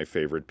it's one of my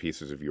favorite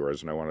pieces of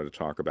yours, and I wanted to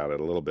talk about it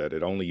a little bit.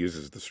 It only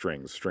uses the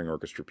strings, string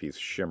orchestra piece,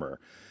 Shimmer.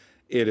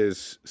 It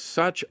is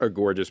such a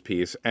gorgeous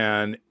piece.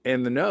 And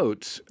in the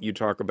notes, you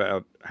talk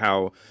about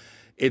how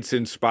it's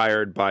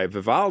inspired by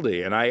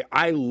Vivaldi. And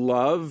I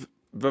love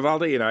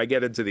Vivaldi. I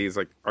get into these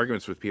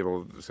arguments with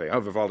people who say, oh,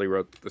 Vivaldi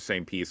wrote the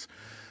same piece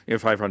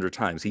 500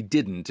 times. He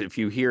didn't. If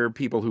you hear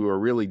people who are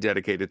really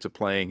dedicated to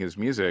playing his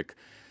music,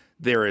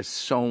 there is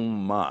so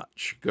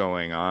much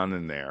going on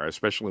in there,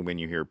 especially when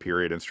you hear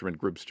period instrument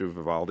groups do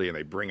Vivaldi and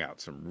they bring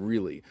out some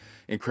really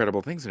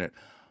incredible things in it.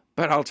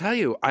 But I'll tell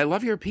you, I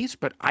love your piece,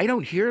 but I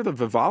don't hear the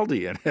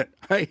Vivaldi in it.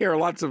 I hear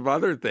lots of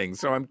other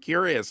things. So I'm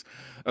curious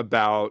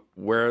about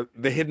where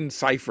the hidden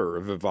cipher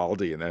of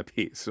Vivaldi in that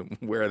piece and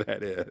where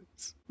that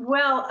is.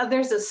 Well,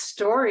 there's a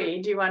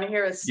story. Do you want to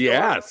hear a story?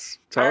 Yes,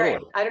 totally.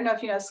 Right. I don't know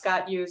if you know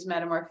Scott Yu's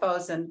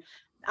Metamorphose, and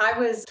I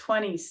was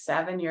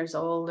 27 years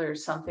old or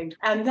something.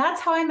 And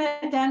that's how I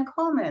met Dan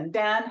Coleman.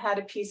 Dan had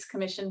a piece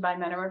commissioned by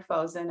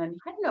Metamorphose, and I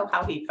don't know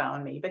how he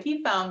found me, but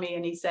he found me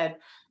and he said,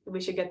 we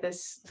should get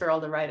this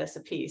girl to write us a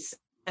piece.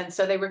 And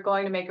so they were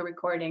going to make a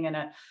recording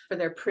for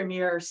their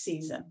premiere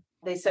season.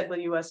 They said, will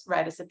you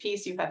write us a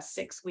piece? You have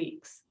 6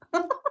 weeks.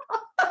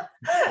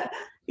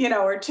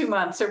 or 2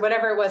 months or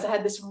whatever it was. I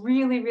had this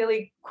really,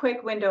 really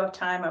quick window of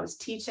time. I was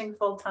teaching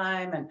full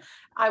time and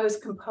I was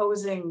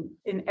composing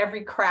in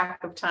every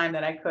crack of time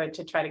that I could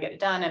to try to get it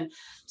done. And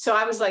so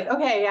I was like,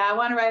 okay, yeah, I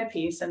want to write a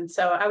piece. And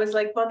so I was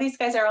like, well, these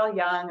guys are all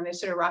young and they're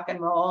sort of rock and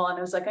roll. And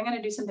I was like, I'm going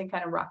to do something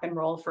kind of rock and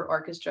roll for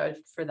orchestra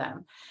for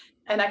them.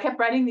 And I kept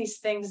writing these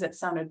things that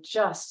sounded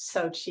just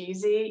so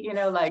cheesy,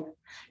 like,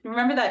 you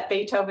remember that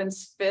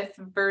Beethoven's Fifth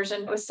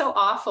version? It was so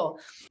awful.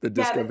 The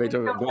disco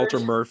Beethoven, Walter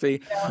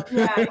Murphy.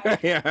 Yeah.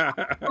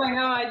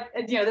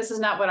 Yeah. This is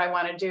not what I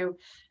want to do.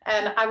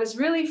 And I was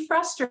really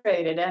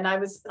frustrated and I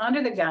was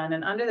under the gun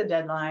and under the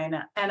deadline.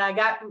 And I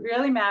got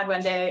really mad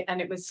one day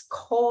and it was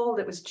cold.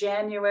 It was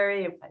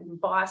January in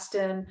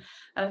Boston.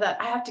 And I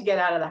thought, I have to get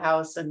out of the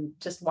house and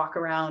just walk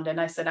around. And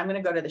I said, I'm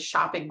going to go to the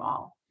shopping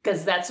mall,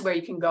 because that's where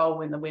you can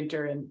go in the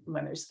winter and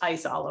when there's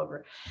ice all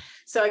over.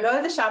 So I go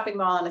to the shopping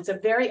mall and it's a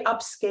very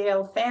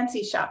upscale,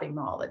 fancy shopping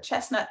mall, the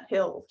Chestnut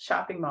Hill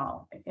shopping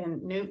mall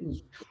in Newton.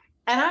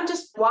 And I'm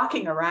just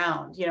walking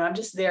around, I'm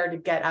just there to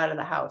get out of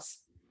the house.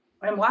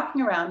 I'm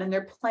walking around and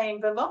they're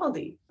playing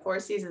Vivaldi, Four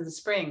Seasons of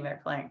Spring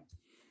they're playing.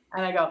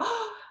 And I go,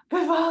 oh,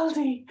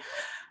 Vivaldi,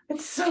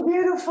 it's so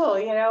beautiful,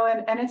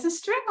 and it's a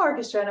string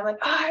orchestra. And I'm like,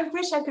 oh, I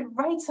wish I could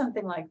write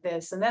something like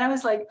this. And then I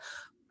was like,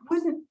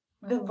 wouldn't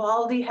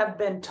Vivaldi have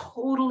been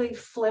totally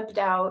flipped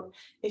out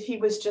if he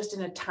was just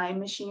in a time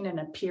machine and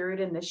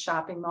appeared in this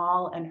shopping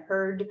mall and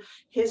heard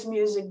his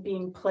music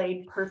being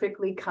played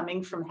perfectly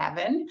coming from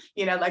heaven,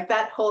 like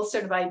that whole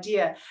sort of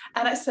idea.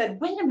 And I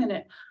said, wait a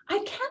minute,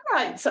 I can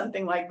write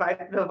something like by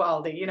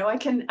Vivaldi, I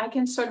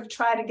can sort of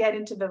try to get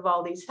into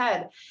Vivaldi's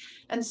head.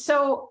 And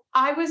so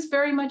I was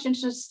very much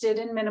interested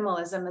in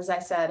minimalism, as I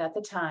said at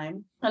the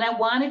time. And I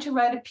wanted to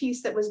write a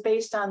piece that was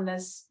based on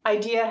this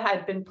idea I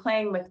had been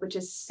playing with, which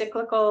is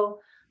cyclical,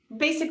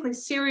 basically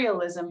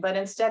serialism, but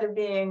instead of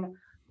being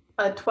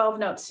a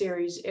 12-note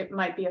series, it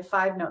might be a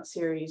 5-note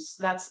series.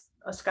 That's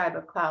A Sky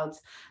Above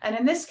Clouds. And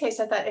in this case,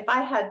 I thought if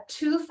I had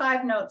 2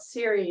 5-note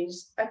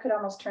series, I could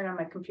almost turn on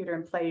my computer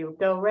and play you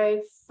do,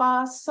 re,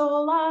 fa,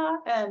 sol, la,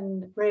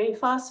 and re,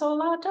 fa, sol,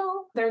 la,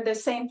 do. They're the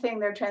same thing.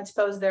 They're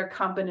transposed. They're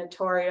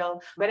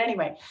combinatorial. But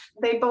anyway,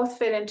 they both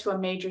fit into a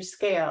major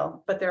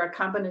scale, but they're a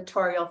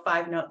combinatorial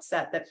 5-note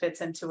set that fits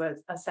into a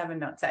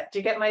 7-note set. Do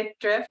you get my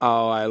drift?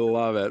 Oh, I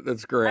love it.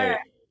 That's great.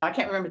 I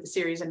can't remember the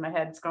series in my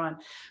head, it's gone.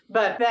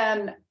 But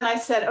then I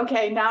said,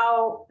 okay,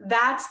 now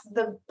that's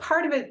the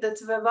part of it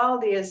that's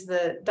Vivaldi is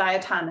the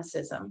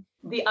diatonicism.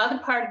 The other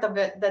part of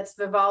it that's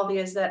Vivaldi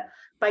is that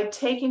by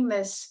taking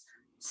this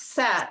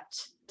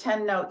set,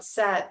 10-note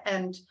set,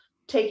 and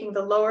taking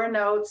the lower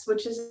notes,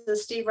 which is the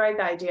Steve Reich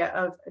idea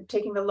of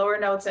taking the lower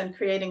notes and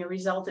creating a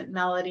resultant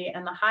melody,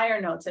 and the higher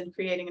notes and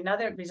creating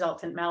another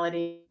resultant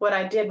melody, what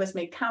I did was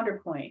make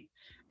counterpoint.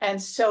 And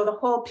so the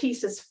whole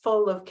piece is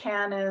full of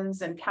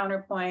canons and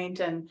counterpoint,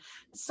 and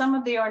some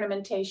of the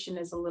ornamentation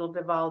is a little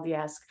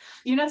Vivaldi-esque.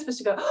 You're not supposed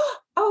to go,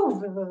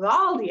 oh,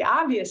 Vivaldi,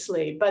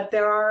 obviously, but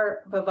there are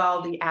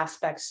Vivaldi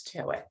aspects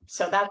to it.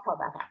 So that's how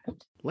that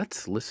happened.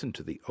 Let's listen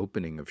to the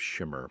opening of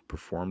Shimmer,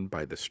 performed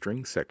by the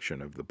string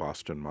section of the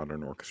Boston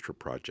Modern Orchestra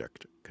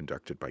Project,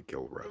 conducted by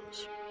Gil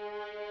Rose.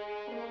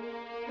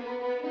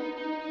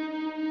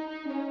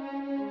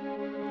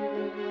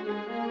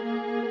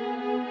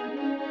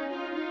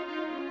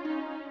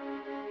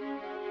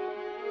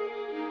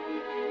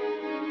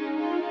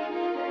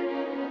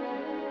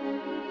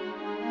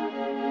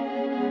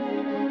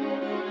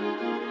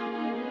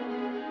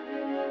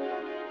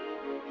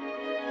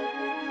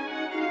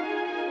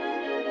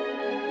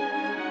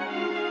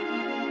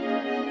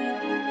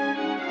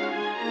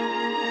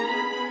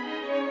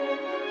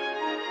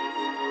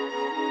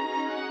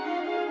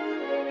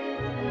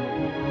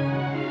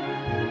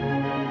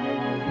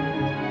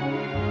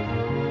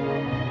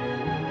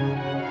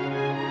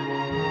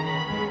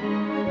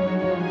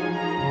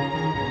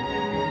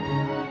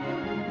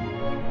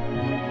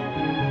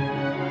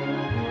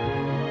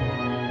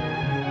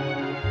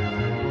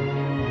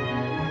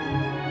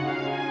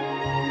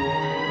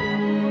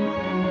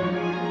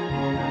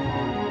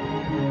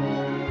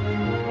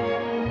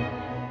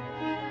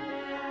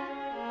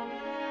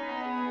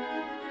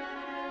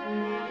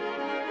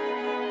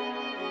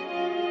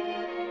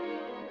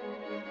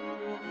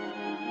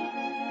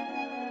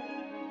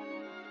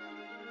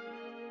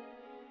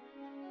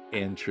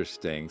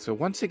 Interesting. So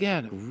once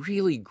again,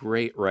 really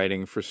great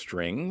writing for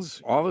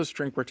strings, all those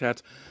string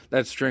quartets,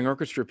 that string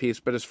orchestra piece.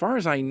 But as far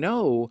as I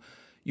know,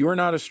 you're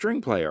not a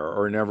string player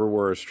or never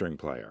were a string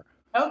player.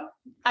 Oh,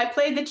 I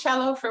played the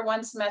cello for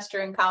 1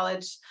 semester in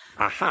college.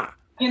 Aha.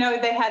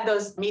 They had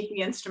those meet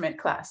the instrument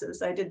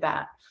classes. I did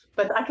that,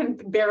 but I can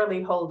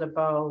barely hold a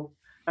bow.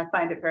 I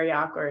find it very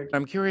awkward.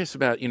 I'm curious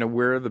about,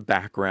 where the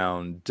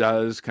background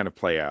does kind of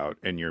play out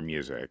in your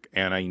music.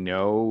 And I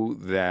know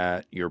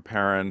that your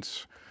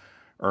parents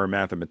are a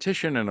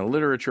mathematician and a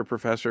literature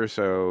professor,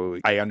 so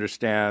I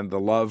understand the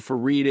love for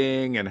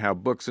reading and how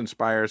books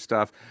inspire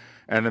stuff.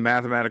 And the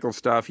mathematical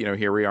stuff,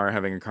 here we are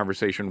having a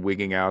conversation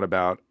wigging out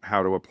about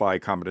how to apply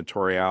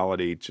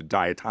combinatoriality to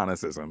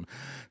diatonicism.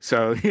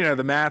 So,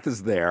 the math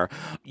is there.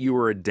 You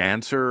were a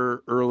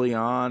dancer early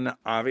on.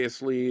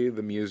 Obviously,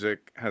 the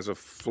music has a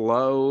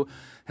flow,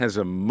 has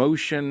a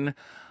motion.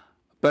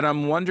 But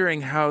I'm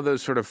wondering how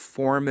those sort of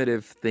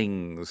formative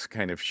things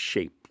kind of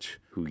shaped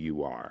who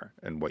you are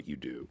and what you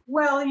do.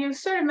 Well, you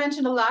sort of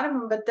mentioned a lot of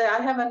them, but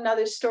I have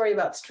another story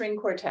about string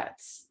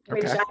quartets,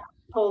 which I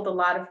told a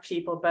lot of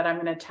people, but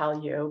I'm going to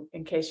tell you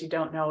in case you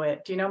don't know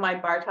it. Do you know my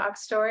Bartók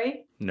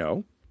story?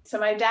 No. So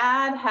my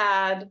dad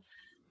had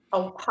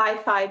a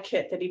hi-fi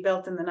kit that he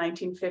built in the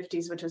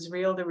 1950s, which was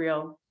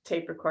reel-to-reel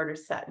tape recorder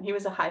set. And he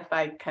was a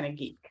hi-fi kind of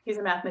geek. He's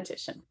a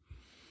mathematician.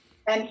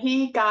 And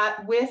he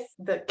got, with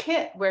the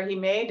kit where he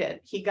made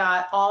it, he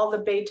got all the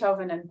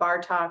Beethoven and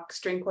Bartók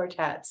string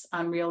quartets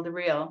on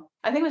reel-to-reel.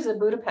 I think it was the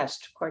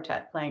Budapest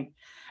quartet playing.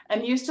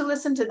 And he used to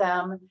listen to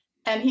them,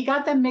 and he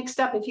got them mixed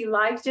up. If he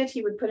liked it,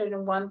 he would put it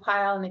in one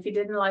pile, and if he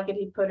didn't like it,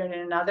 he'd put it in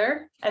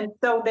another. And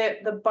so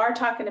the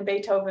Bartók and the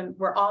Beethoven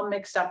were all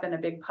mixed up in a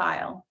big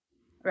pile,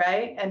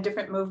 right? And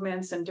different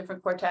movements and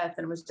different quartets.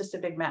 And it was just a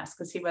big mess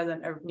because he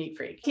wasn't a neat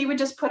freak. He would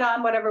just put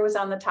on whatever was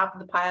on the top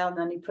of the pile, and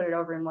then he'd put it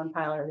over in one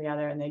pile or the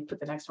other, and they'd put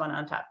the next one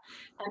on top.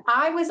 And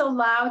I was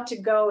allowed to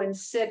go and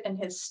sit in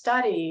his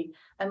study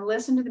and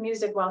listen to the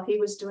music while he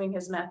was doing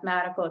his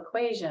mathematical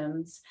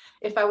equations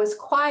if I was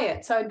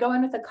quiet. So I'd go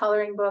in with a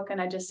coloring book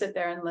and I'd just sit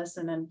there and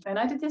listen. And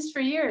I did this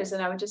for years,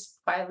 and I would just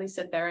quietly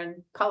sit there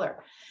and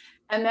color.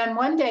 And then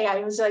one day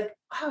I was like,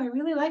 wow, I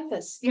really like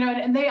this,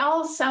 and they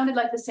all sounded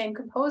like the same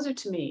composer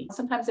to me.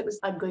 Sometimes it was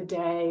a good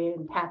day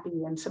and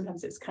happy, and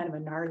sometimes it's kind of a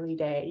gnarly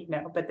day,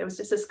 but there was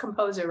just this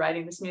composer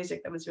writing this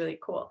music that was really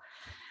cool.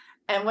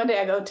 And one day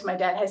I go to my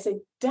dad, I say,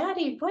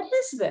 Daddy, what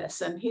is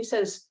this? And he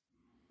says,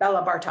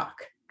 Bella Bartók,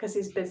 because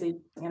he's busy.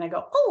 And I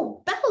go,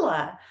 oh,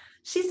 Bella,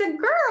 she's a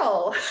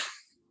girl.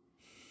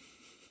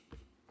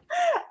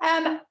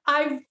 And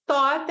I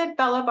thought that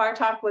Bella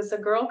Bartók was a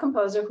girl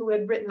composer who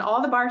had written all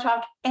the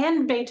Bartók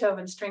and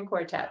Beethoven string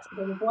quartets.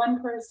 There was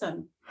one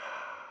person.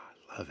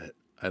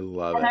 I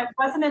love it. And it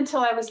wasn't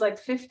until I was like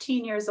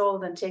 15 years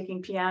old and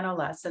taking piano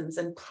lessons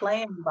and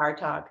playing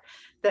Bartók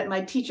that my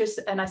teacher,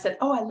 and I said,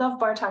 oh, I love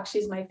Bartók.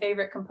 She's my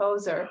favorite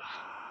composer.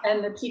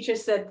 And the teacher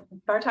said,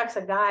 Bartók's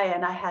a guy.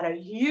 And I had a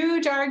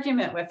huge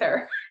argument with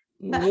her.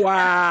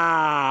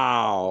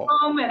 Wow.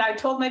 And I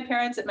told my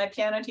parents that my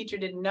piano teacher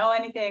didn't know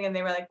anything. And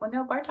they were like, well,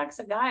 no, Bartók's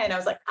a guy. And I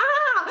was like,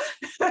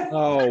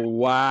 Oh,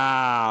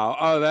 wow.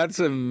 Oh, that's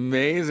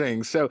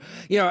amazing. So,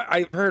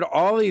 I've heard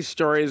all these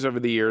stories over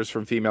the years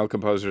from female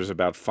composers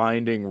about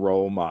finding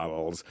role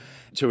models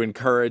to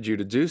encourage you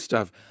to do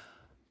stuff.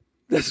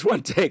 This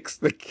one takes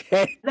the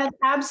cake. That's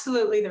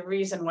absolutely the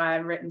reason why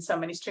I've written so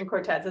many string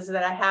quartets, is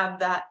that I have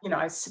that,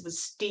 I was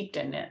steeped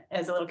in it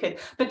as a little kid.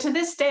 But to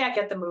this day, I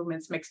get the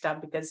movements mixed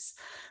up because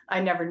I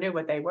never knew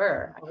what they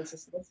were. I was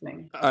just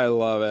listening. I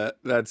love it.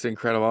 That's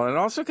incredible. And it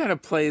also kind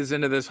of plays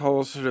into this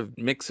whole sort of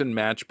mix and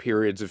match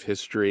periods of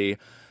history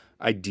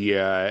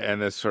idea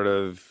and this sort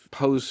of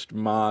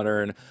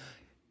postmodern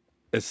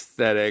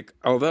aesthetic.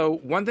 Although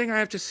one thing I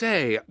have to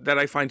say that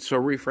I find so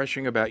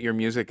refreshing about your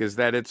music is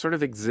that it sort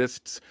of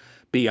exists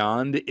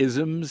beyond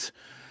isms.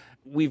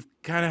 We've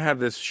kind of have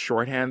this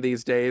shorthand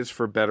these days,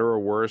 for better or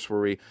worse,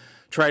 where we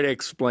try to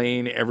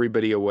explain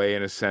everybody away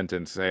in a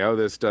sentence, say, oh,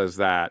 this does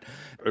that.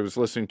 I was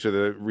listening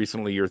to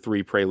recently your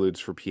 3 preludes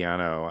for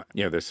piano.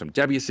 There's some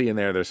Debussy in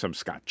there. There's some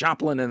Scott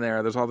Joplin in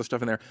there. There's all this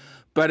stuff in there.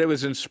 But it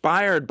was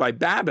inspired by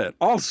Babbitt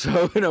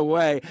also, in a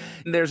way.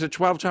 There's a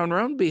 12-tone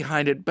Rhone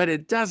behind it, but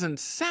it doesn't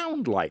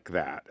sound like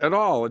that at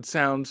all. It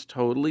sounds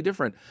totally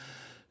different.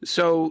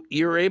 So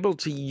you're able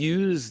to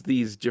use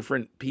these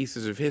different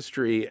pieces of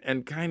history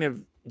and kind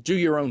of do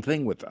your own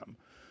thing with them,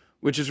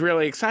 which is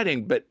really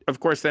exciting. But of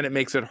course, then it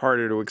makes it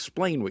harder to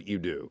explain what you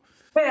do.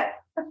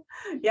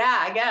 Yeah,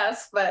 I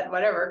guess, but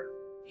whatever.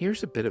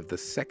 Here's a bit of the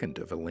second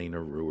of Elena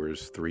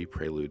Ruhr's 3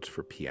 preludes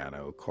for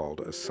piano,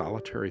 called A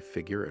Solitary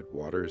Figure at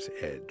Water's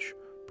Edge,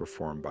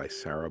 performed by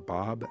Sarah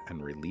Bobb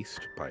and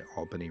released by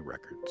Albany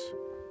Records.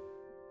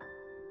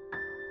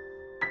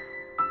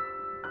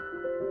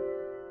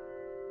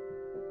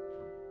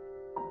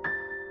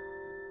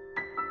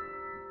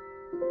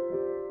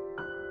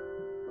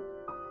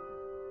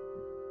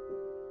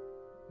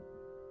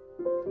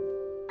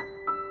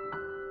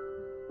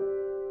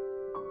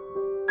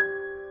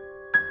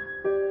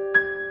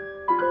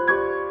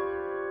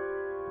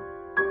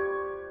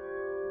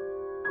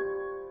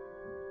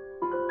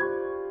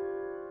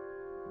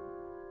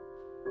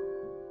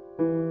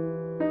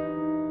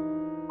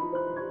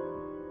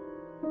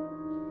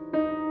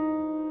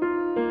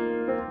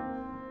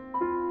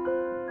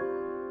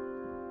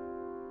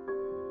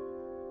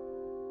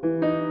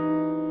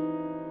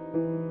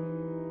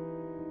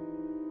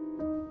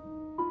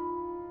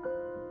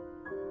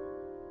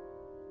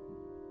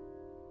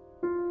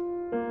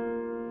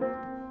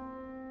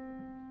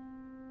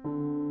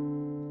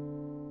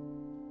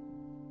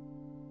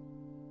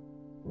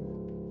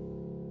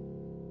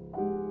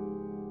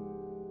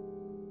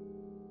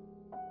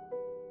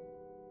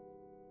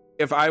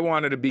 If I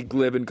wanted to be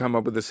glib and come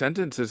up with the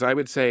sentences, I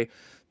would say,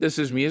 this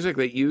is music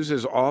that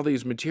uses all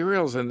these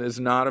materials and is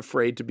not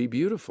afraid to be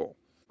beautiful.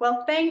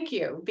 Well, thank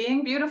you.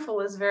 Being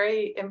beautiful is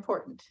very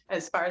important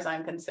as far as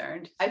I'm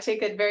concerned. I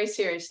take it very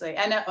seriously.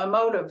 And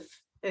emotive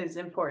is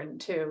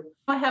important too.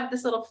 I have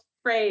this little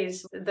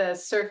phrase, the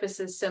surface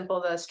is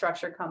simple, the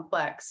structure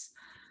complex.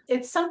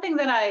 It's something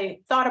that I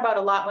thought about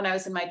a lot when I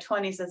was in my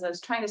 20s as I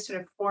was trying to sort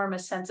of form a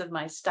sense of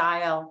my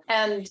style.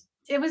 And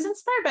it was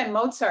inspired by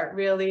Mozart,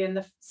 really, in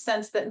the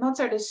sense that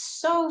Mozart is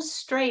so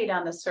straight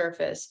on the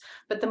surface.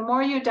 But the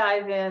more you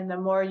dive in, the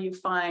more you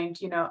find,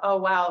 oh,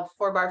 wow,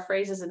 4-bar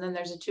phrases, and then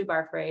there's a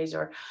 2-bar phrase,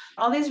 or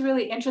all these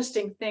really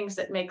interesting things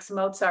that makes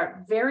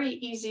Mozart very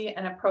easy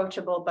and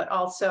approachable, but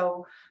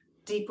also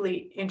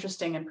deeply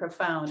interesting and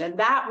profound. And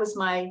that was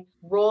my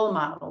role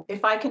model.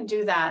 If I can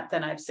do that,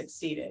 then I've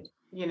succeeded.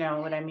 You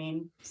know what I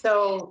mean?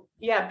 So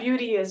yeah,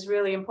 beauty is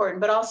really important,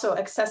 but also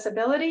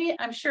accessibility.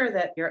 I'm sure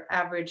that your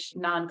average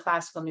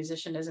non-classical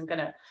musician isn't going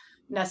to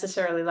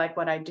necessarily like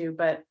what I do,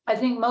 but I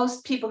think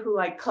most people who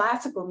like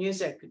classical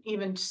music,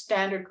 even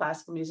standard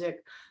classical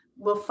music,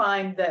 will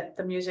find that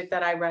the music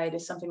that I write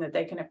is something that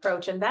they can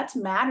approach. And that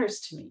matters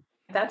to me.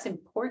 That's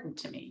important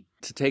to me.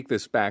 To take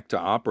this back to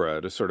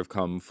opera, to sort of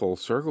come full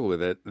circle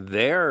with it,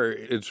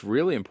 it's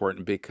really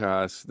important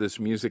because this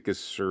music is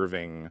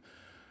serving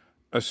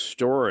a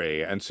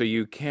story. And so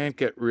you can't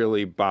get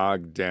really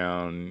bogged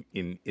down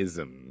in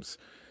isms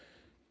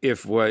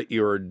if what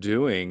you're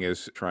doing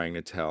is trying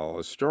to tell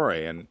a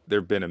story. And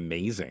there have been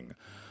amazing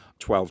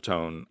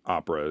 12-tone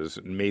operas,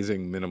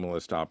 amazing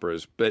minimalist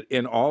operas. But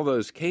in all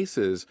those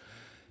cases,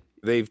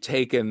 they've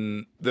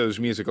taken those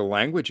musical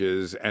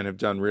languages and have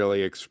done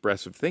really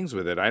expressive things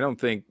with it. I don't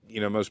think,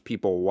 most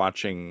people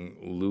watching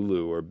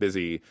Lulu are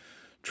busy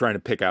trying to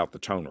pick out the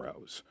tone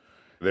rows.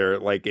 They're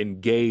like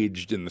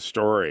engaged in the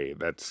story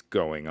that's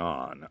going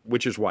on,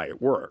 which is why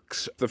it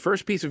works. The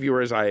first piece of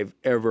yours I've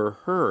ever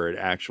heard,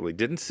 actually,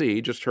 didn't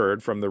see, just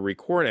heard from the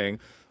recording,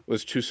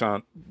 was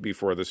Toussaint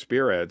Before the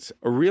Spirits.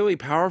 A really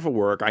powerful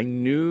work. I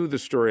knew the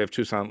story of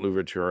Toussaint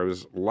Louverture. I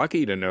was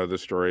lucky to know the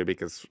story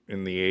because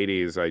in the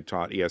 80s I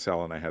taught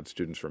ESL and I had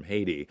students from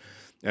Haiti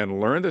and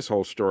learned this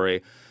whole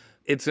story.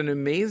 It's an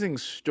amazing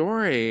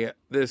story,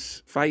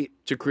 this fight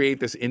to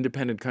create this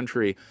independent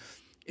country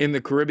in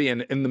the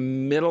Caribbean, in the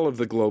middle of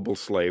the global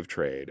slave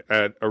trade,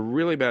 at a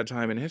really bad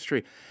time in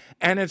history.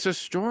 And it's a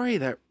story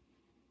that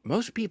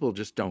most people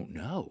just don't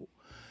know.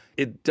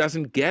 It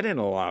doesn't get in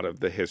a lot of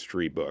the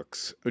history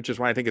books, which is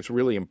why I think it's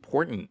really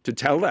important to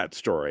tell that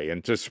story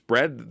and to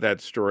spread that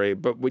story.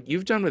 But what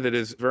you've done with it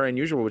is very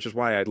unusual, which is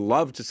why I'd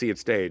love to see it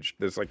staged.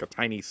 There's like a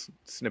tiny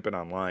snippet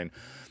online,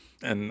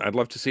 and I'd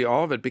love to see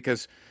all of it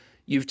because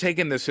you've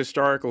taken this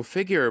historical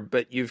figure,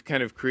 but you've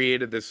kind of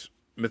created this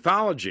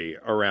mythology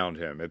around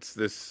him. It's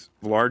this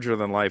larger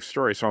than life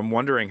story. So I'm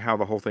wondering how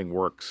the whole thing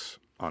works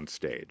on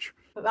stage.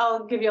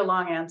 I'll give you a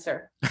long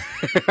answer.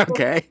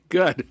 Okay,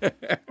 good.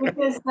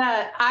 Because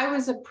I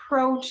was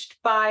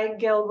approached by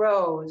Gil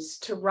Rose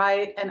to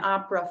write an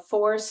opera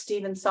for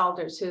Stephen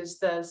Salters, who's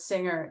the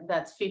singer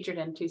that's featured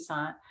in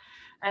Toussaint.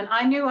 And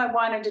I knew I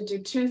wanted to do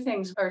 2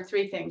 things or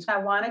 3 things. I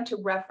wanted to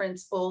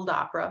reference old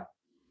opera.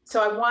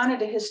 So I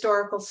wanted a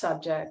historical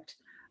subject.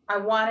 I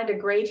wanted a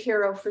great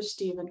hero for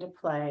Stephen to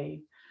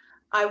play.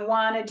 I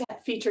wanted to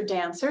feature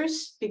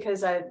dancers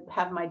because I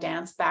have my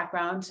dance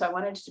background. So I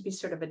wanted it to be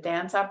sort of a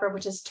dance opera,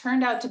 which has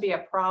turned out to be a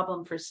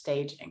problem for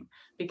staging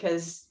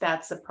because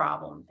that's a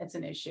problem. It's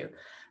an issue.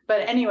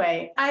 But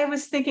anyway, I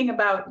was thinking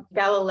about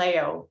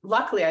Galileo.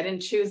 Luckily, I didn't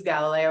choose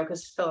Galileo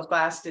because Philip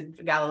Glass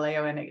did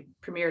Galileo and it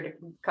premiered a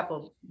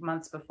couple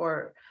months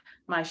before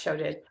my show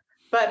did.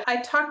 But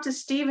I talked to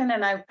Stephen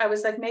and I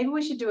was like, maybe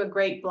we should do a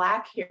great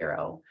Black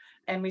hero.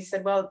 And we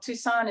said, well,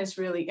 Toussaint is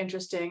really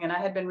interesting. And I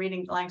had been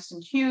reading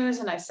Langston Hughes,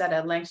 and I said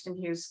a Langston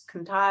Hughes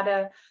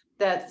cantata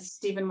that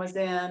Stephen was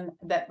in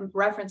that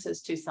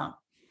references Toussaint.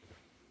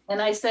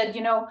 And I said,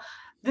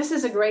 this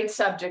is a great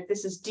subject.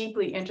 This is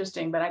deeply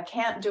interesting, but I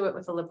can't do it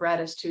with a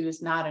librettist who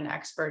is not an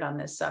expert on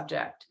this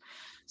subject.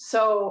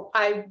 So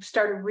I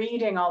started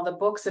reading all the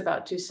books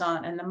about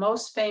Toussaint, and the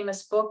most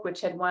famous book,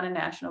 which had won a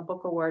National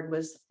Book Award,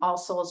 was All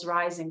Souls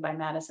Rising by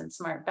Madison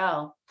Smart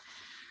Bell.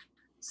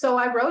 So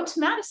I wrote to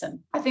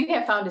Madison. I think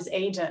I found his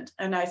agent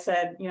and I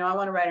said, I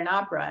want to write an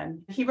opera.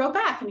 And he wrote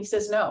back and he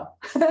says, no.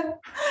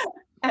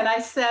 And I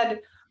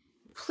said,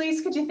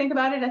 please, could you think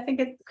about it? I think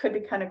it could be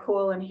kind of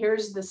cool. And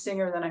here's the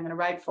singer that I'm going to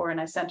write for. And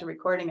I sent a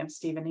recording of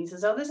Stephen. He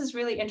says, oh, this is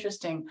really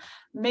interesting.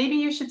 Maybe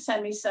you should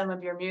send me some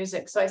of your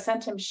music. So I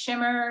sent him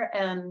Shimmer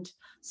and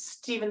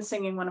Stephen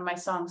singing one of my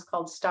songs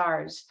called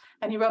Stars.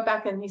 And he wrote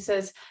back and he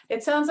says,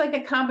 it sounds like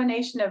a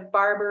combination of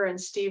Barber and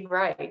Steve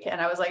Reich. And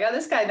I was like, oh,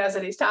 this guy knows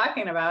what he's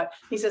talking about.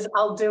 He says,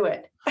 I'll do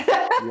it.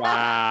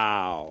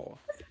 Wow.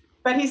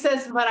 But he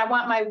says, but I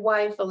want my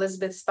wife,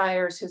 Elizabeth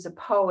Spires, who's a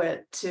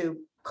poet, to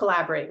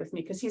collaborate with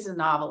me because he's a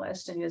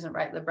novelist and he doesn't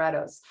write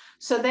librettos.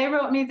 So they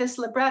wrote me this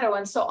libretto.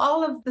 And so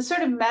all of the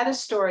sort of meta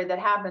story that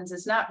happens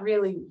is not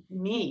really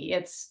me.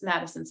 It's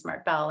Madison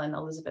Smart Bell and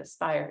Elizabeth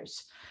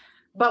Spires.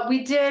 But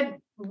we did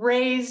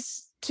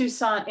raise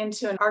Toussaint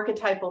into an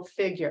archetypal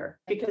figure,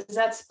 because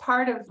that's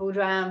part of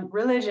Baudouin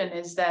religion,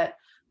 is that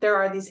there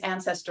are these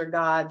ancestor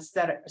gods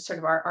that are sort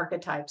of our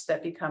archetypes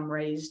that become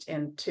raised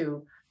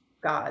into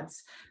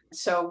gods.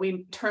 So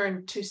we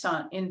turn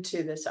Toussaint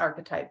into this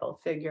archetypal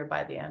figure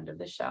by the end of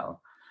the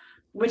show,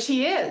 which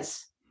he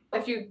is.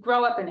 If you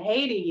grow up in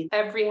Haiti,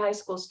 every high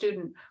school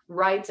student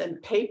writes a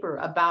paper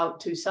about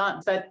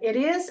Toussaint, but it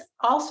is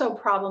also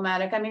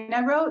problematic. I mean,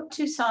 I wrote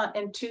Toussaint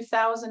in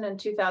 2000 and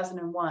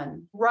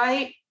 2001,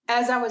 right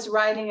as I was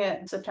writing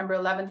it. September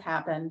 11th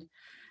happened,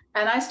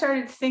 and I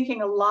started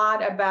thinking a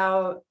lot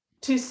about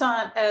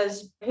Toussaint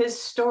as his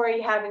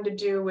story having to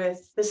do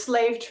with the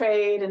slave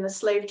trade, and the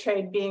slave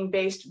trade being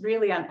based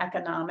really on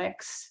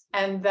economics,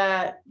 and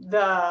that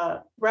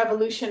the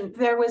revolution,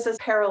 there was a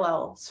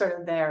parallel sort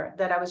of there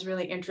that I was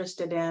really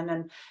interested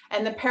in,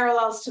 and the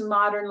parallels to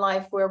modern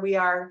life, where we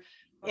are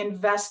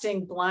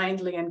investing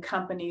blindly in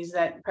companies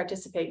that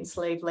participate in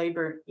slave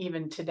labor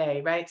even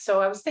today, right?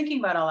 So I was thinking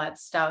about all that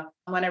stuff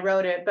when I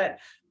wrote it, but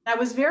I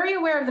was very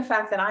aware of the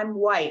fact that I'm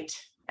white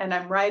and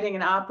I'm writing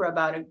an opera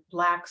about a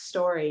Black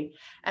story,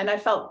 and I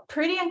felt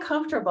pretty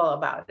uncomfortable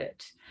about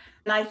it.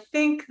 And I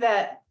think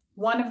that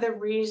one of the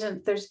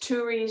reasons, there's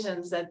two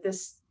reasons that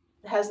this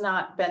has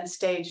not been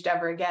staged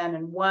ever again.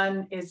 And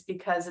one is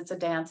because it's a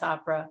dance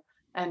opera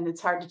and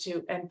it's hard to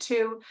do. And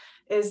two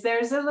is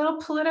there's a little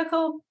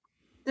political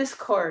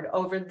discord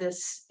over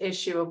this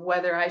issue of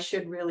whether I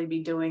should really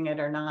be doing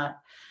it or not.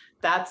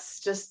 That's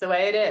just the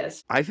way it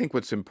is. I think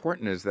what's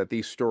important is that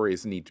these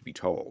stories need to be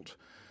told.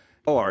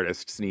 All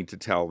artists need to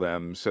tell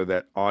them so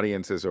that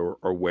audiences are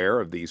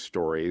aware of these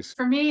stories.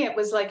 For me, it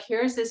was like,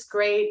 here's this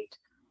great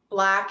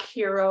Black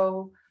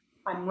hero.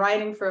 I'm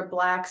writing for a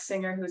Black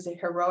singer who's a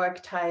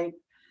heroic type.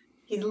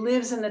 He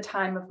lives in the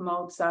time of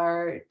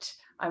Mozart.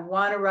 I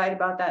want to write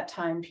about that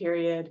time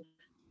period.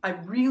 I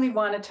really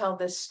want to tell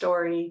this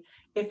story.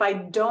 If I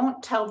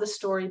don't tell the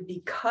story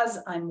because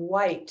I'm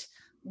white,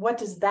 what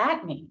does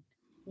that mean?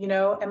 You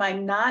know, am I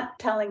not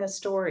telling a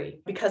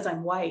story because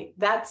I'm white?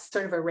 That's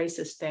sort of a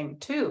racist thing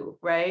too,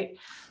 right?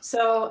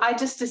 So I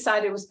just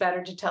decided it was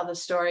better to tell the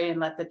story and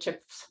let the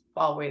chips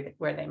fall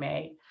where they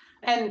may.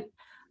 And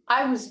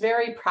I was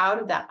very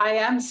proud of that. I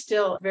am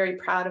still very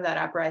proud of that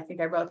opera. I think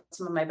I wrote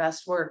some of my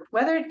best work.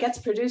 Whether it gets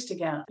produced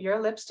again,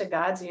 Your Lips to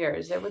God's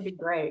Ears, it would be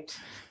great.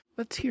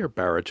 Let's hear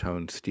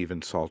baritone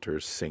Stephen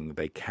Salters sing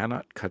They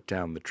Cannot Cut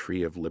Down the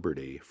Tree of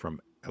Liberty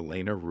from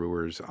Elena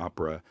Ruer's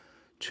opera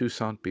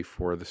Toussaint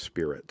Before the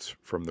Spirits,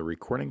 from the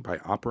recording by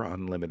Opera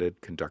Unlimited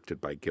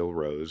conducted by Gil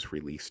Rose,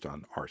 released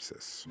on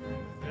Arsis.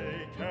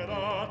 They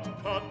cannot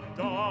cut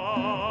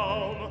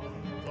down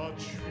the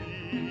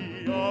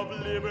tree of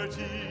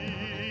liberty.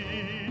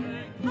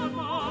 They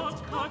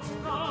cannot cut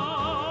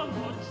down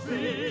the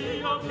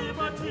tree of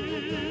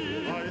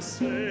liberty. I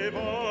say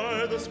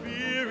by the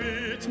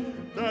Spirit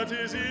that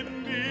is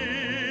in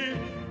me,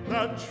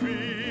 that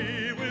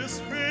tree will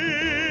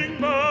spring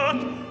back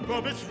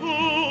from its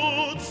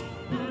roots.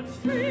 The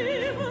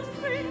tree will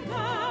spring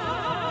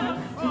back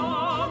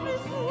from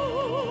its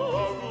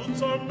roots.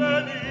 The roots are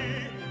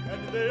many,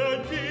 and they are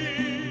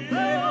deep.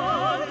 They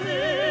are deep.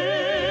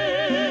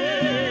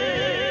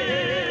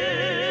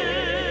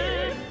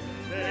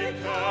 They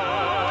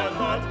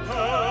cannot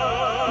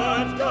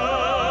cut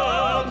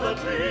down the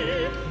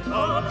tree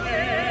of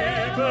liberty.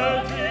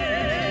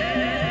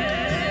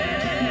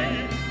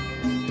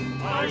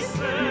 I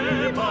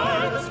say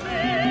by the Spirit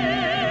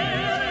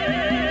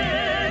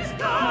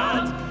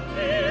that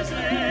is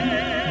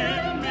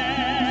in me,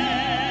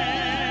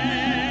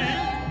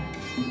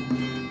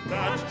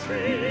 that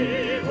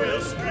tree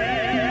will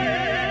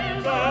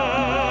spring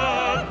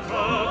back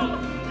from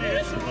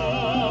its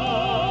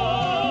roots.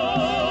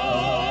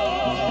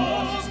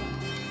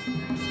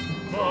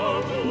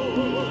 The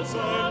roots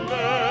are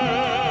many,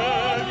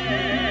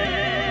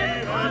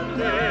 and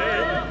they are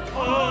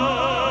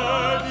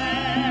deep.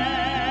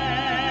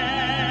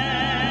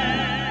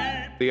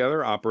 The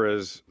other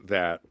operas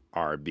that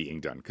are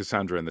being done,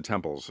 Cassandra and the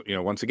Temples,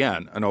 once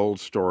again, an old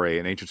story,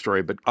 an ancient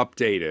story, but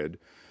updated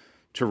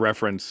to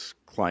reference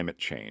climate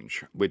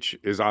change, which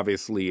is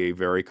obviously a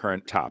very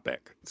current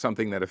topic,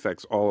 something that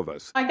affects all of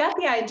us. I got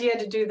the idea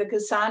to do the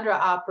Cassandra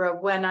opera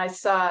when I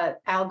saw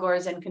Al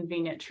Gore's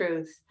Inconvenient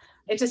Truth.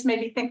 It just made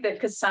me think that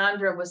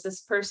Cassandra was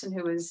this person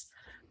who was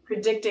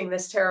predicting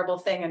this terrible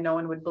thing and no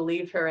one would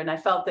believe her. And I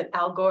felt that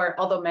Al Gore,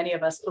 although many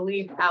of us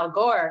believe Al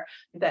Gore,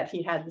 that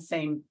he had the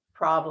same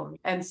problem.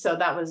 And so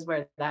that was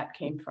where that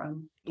came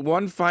from.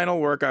 One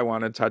final work I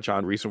want to touch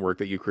on, recent work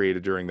that you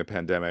created during the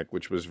pandemic,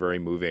 which was very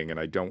moving, and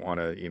I don't want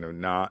to,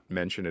 not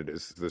mention it,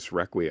 is this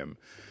Requiem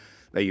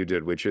that you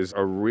did, which is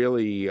a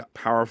really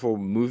powerful,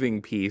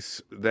 moving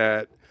piece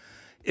that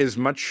is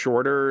much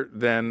shorter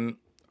than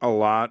a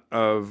lot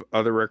of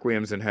other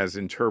Requiems and has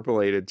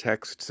interpolated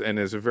texts and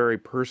is a very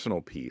personal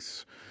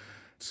piece.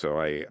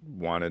 So I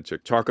wanted to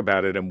talk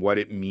about it and what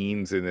it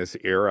means in this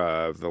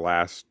era of the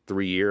last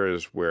 3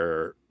 years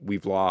where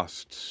we've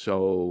lost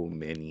so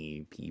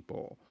many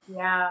people.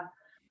 Yeah.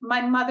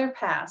 My mother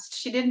passed.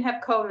 She didn't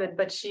have COVID,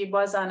 but she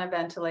was on a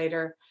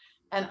ventilator.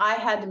 And I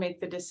had to make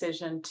the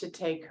decision to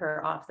take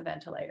her off the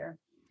ventilator.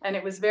 And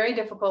it was very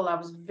difficult. I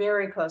was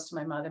very close to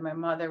my mother. My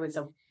mother was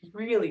a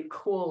really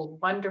cool,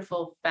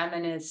 wonderful,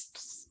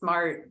 feminist,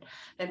 smart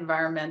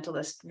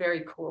environmentalist,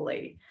 very cool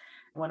lady.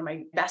 One of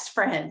my best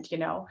friends,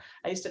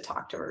 I used to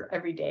talk to her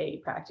every day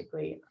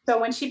practically. So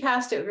when she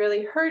passed, it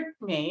really hurt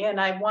me. And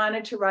I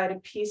wanted to write a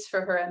piece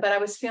for her, but I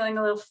was feeling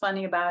a little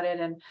funny about it.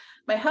 And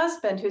my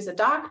husband, who's a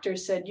doctor,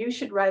 said, you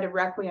should write a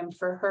requiem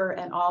for her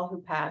and all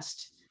who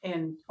passed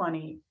in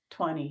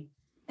 2020.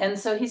 And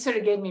so he sort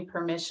of gave me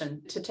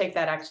permission to take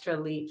that extra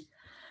leap.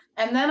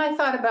 And then I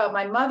thought about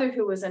my mother,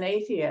 who was an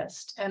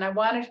atheist, and I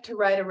wanted to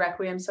write a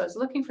requiem. So I was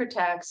looking for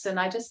texts, and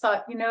I just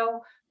thought,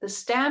 the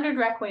standard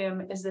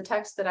requiem is the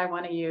text that I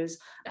want to use.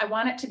 I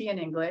want it to be in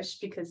English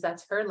because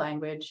that's her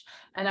language,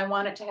 and I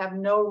want it to have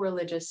no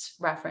religious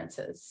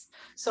references.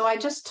 So I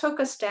just took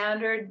a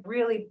standard,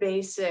 really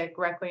basic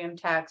requiem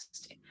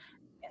text,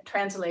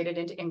 translated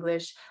into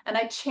English, and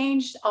I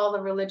changed all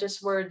the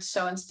religious words.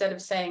 So instead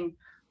of saying,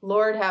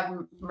 Lord have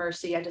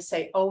mercy, I just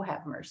say, oh,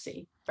 have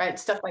mercy, right?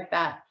 Stuff like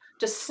that.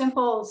 Just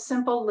simple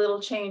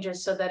little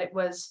changes so that it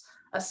was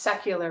a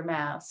secular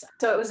mass.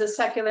 So it was a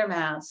secular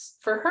mass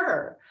for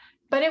her.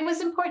 But it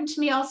was important to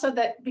me also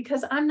that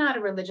because I'm not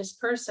a religious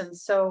person,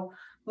 so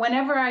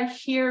whenever I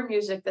hear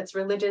music that's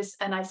religious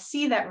and I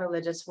see that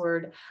religious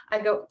word, I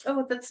go,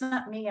 oh, that's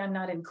not me. I'm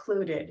not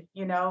included.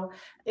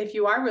 If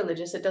you are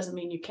religious, it doesn't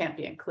mean you can't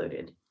be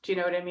included. Do you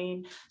know what I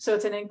mean? So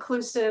it's an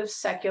inclusive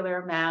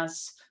secular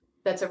mass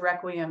that's a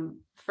requiem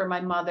for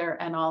my mother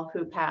and all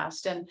who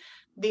passed. And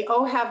the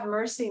Oh Have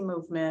Mercy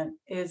movement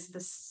is the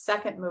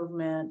second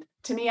movement.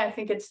 To me, I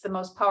think it's the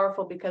most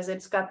powerful because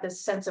it's got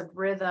this sense of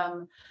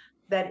rhythm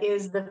that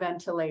is the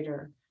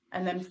ventilator.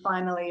 And then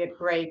finally it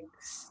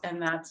breaks,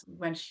 and that's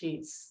when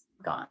she's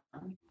gone.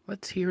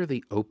 Let's hear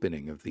the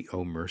opening of the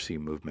Oh Mercy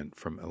movement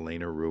from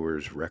Elena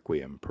Ruher's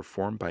Requiem,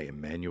 performed by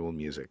Emmanuel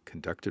Music,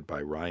 conducted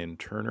by Ryan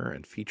Turner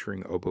and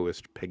featuring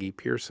oboist Peggy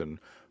Pearson,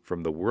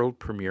 from the world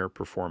premiere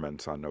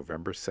performance on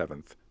November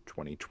 7th,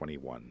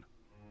 2021.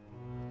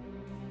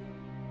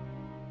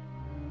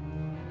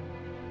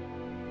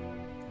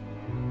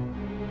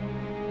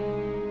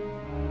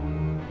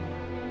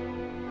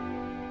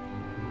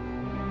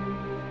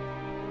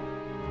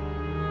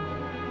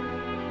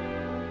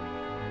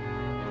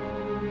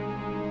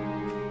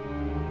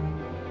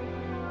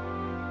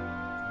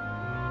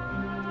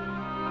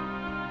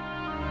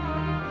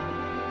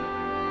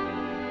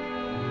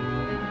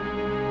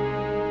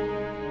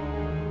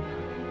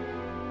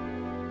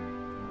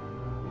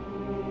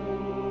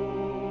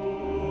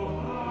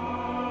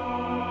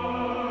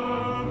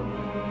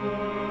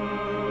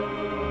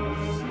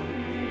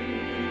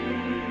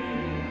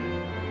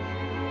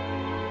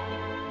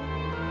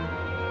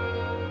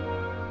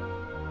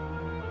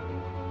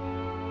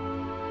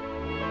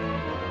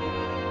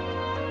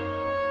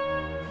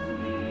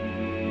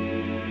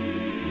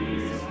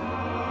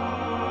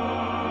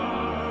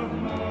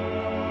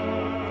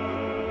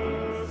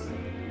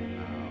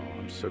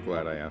 So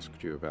glad I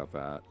asked you about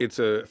that. It's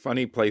a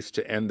funny place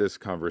to end this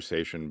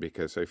conversation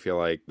because I feel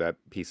like that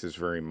piece is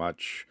very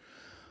much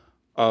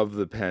of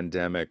the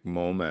pandemic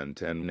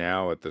moment. And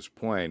now at this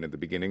point, at the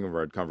beginning of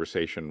our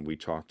conversation, we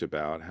talked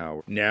about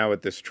how now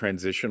at this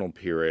transitional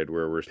period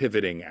where we're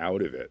pivoting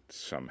out of it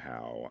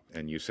somehow.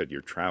 And you said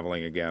you're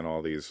traveling again,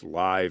 all these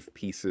live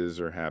pieces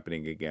are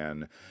happening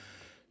again.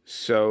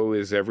 So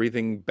is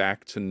everything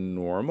back to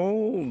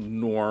normal?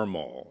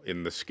 Normal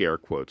in the scare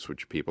quotes,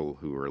 which people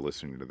who are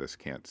listening to this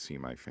can't see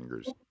my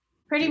fingers.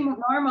 Pretty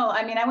normal.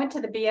 I mean, I went to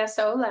the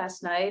BSO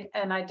last night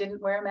and I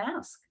didn't wear a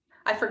mask.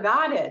 I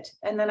forgot it.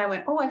 And then I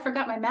went, oh, I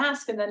forgot my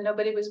mask. And then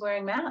nobody was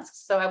wearing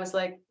masks. So I was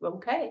like,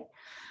 okay,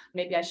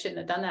 maybe I shouldn't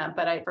have done that,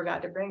 but I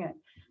forgot to bring it.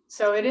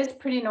 So it is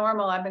pretty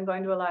normal. I've been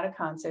going to a lot of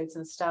concerts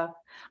and stuff.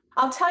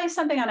 I'll tell you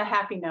something on a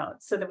happy note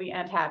so that we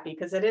end happy,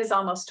 because it is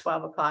almost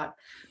 12 o'clock.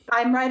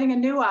 I'm writing a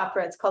new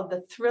opera. It's called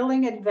The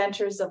Thrilling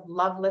Adventures of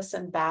Lovelace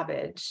and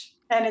Babbage.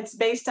 And it's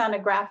based on a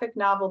graphic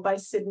novel by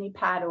Sidney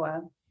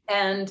Padua.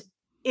 And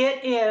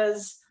it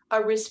is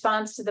a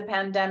response to the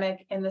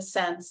pandemic in the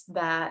sense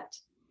that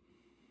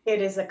it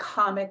is a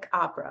comic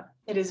opera.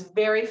 It is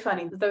very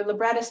funny. The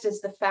librettist is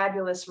the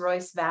fabulous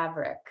Royce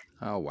Vavrick.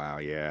 Oh, wow.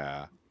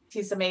 Yeah.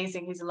 He's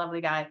amazing. He's a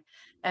lovely guy.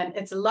 And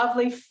it's a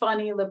lovely,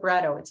 funny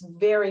libretto. It's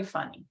very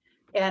funny.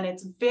 And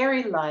it's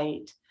very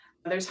light.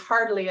 There's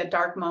hardly a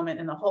dark moment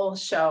in the whole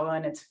show.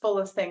 And it's full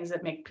of things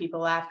that make people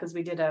laugh, because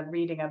we did a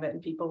reading of it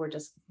and people were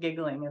just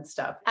giggling and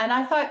stuff. And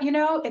I thought,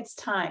 it's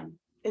time.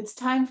 It's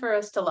time for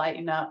us to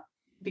lighten up,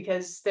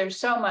 because there's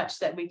so much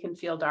that we can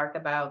feel dark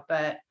about.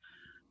 But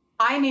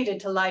I needed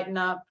to lighten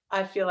up.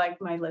 I feel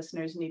like my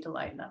listeners need to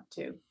lighten up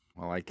too.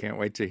 Well, I can't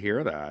wait to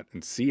hear that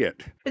and see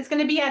it. It's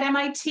going to be at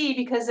MIT,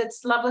 because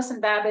it's Lovelace and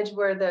Babbage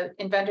were the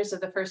inventors of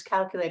the first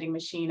calculating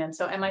machine. And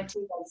so MIT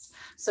has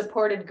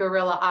supported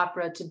Guerrilla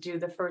Opera to do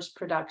the first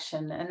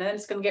production. And then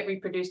it's going to get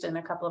reproduced in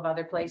a couple of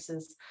other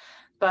places.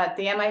 But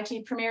the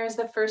MIT premiere is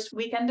the first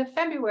weekend of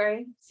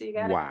February. So you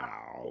got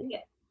Wow.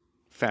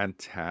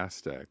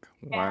 Fantastic.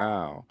 Yeah.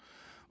 Wow.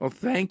 Well,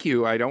 thank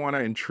you. I don't want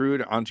to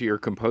intrude onto your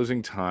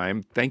composing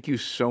time. Thank you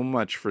so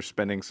much for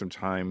spending some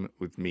time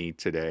with me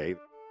today.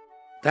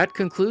 That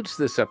concludes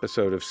this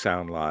episode of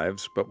Sound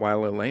Lives, but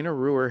while Elena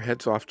Ruhr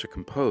heads off to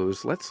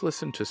compose, let's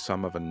listen to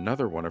some of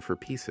another one of her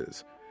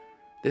pieces.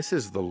 This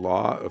is The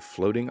Law of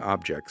Floating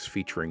Objects,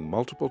 featuring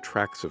multiple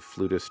tracks of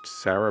flutist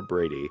Sarah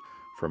Brady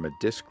from a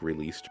disc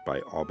released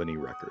by Albany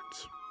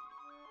Records.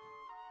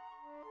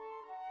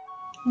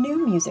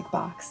 New Music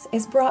Box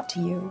is brought to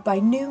you by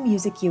New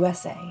Music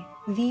USA,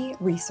 the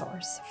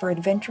resource for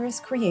adventurous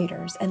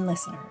creators and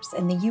listeners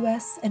in the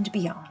U.S. and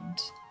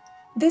beyond.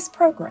 This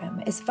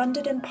program is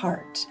funded in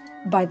part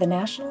by the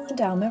National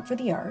Endowment for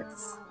the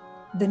Arts,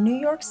 the New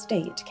York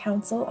State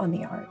Council on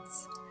the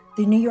Arts,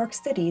 the New York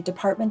City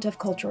Department of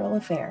Cultural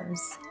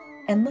Affairs,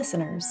 and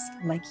listeners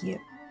like you.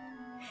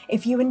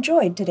 If you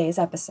enjoyed today's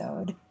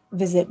episode,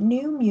 visit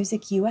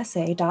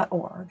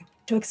newmusicusa.org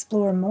to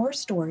explore more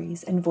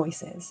stories and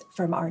voices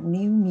from our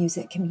new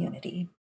music community.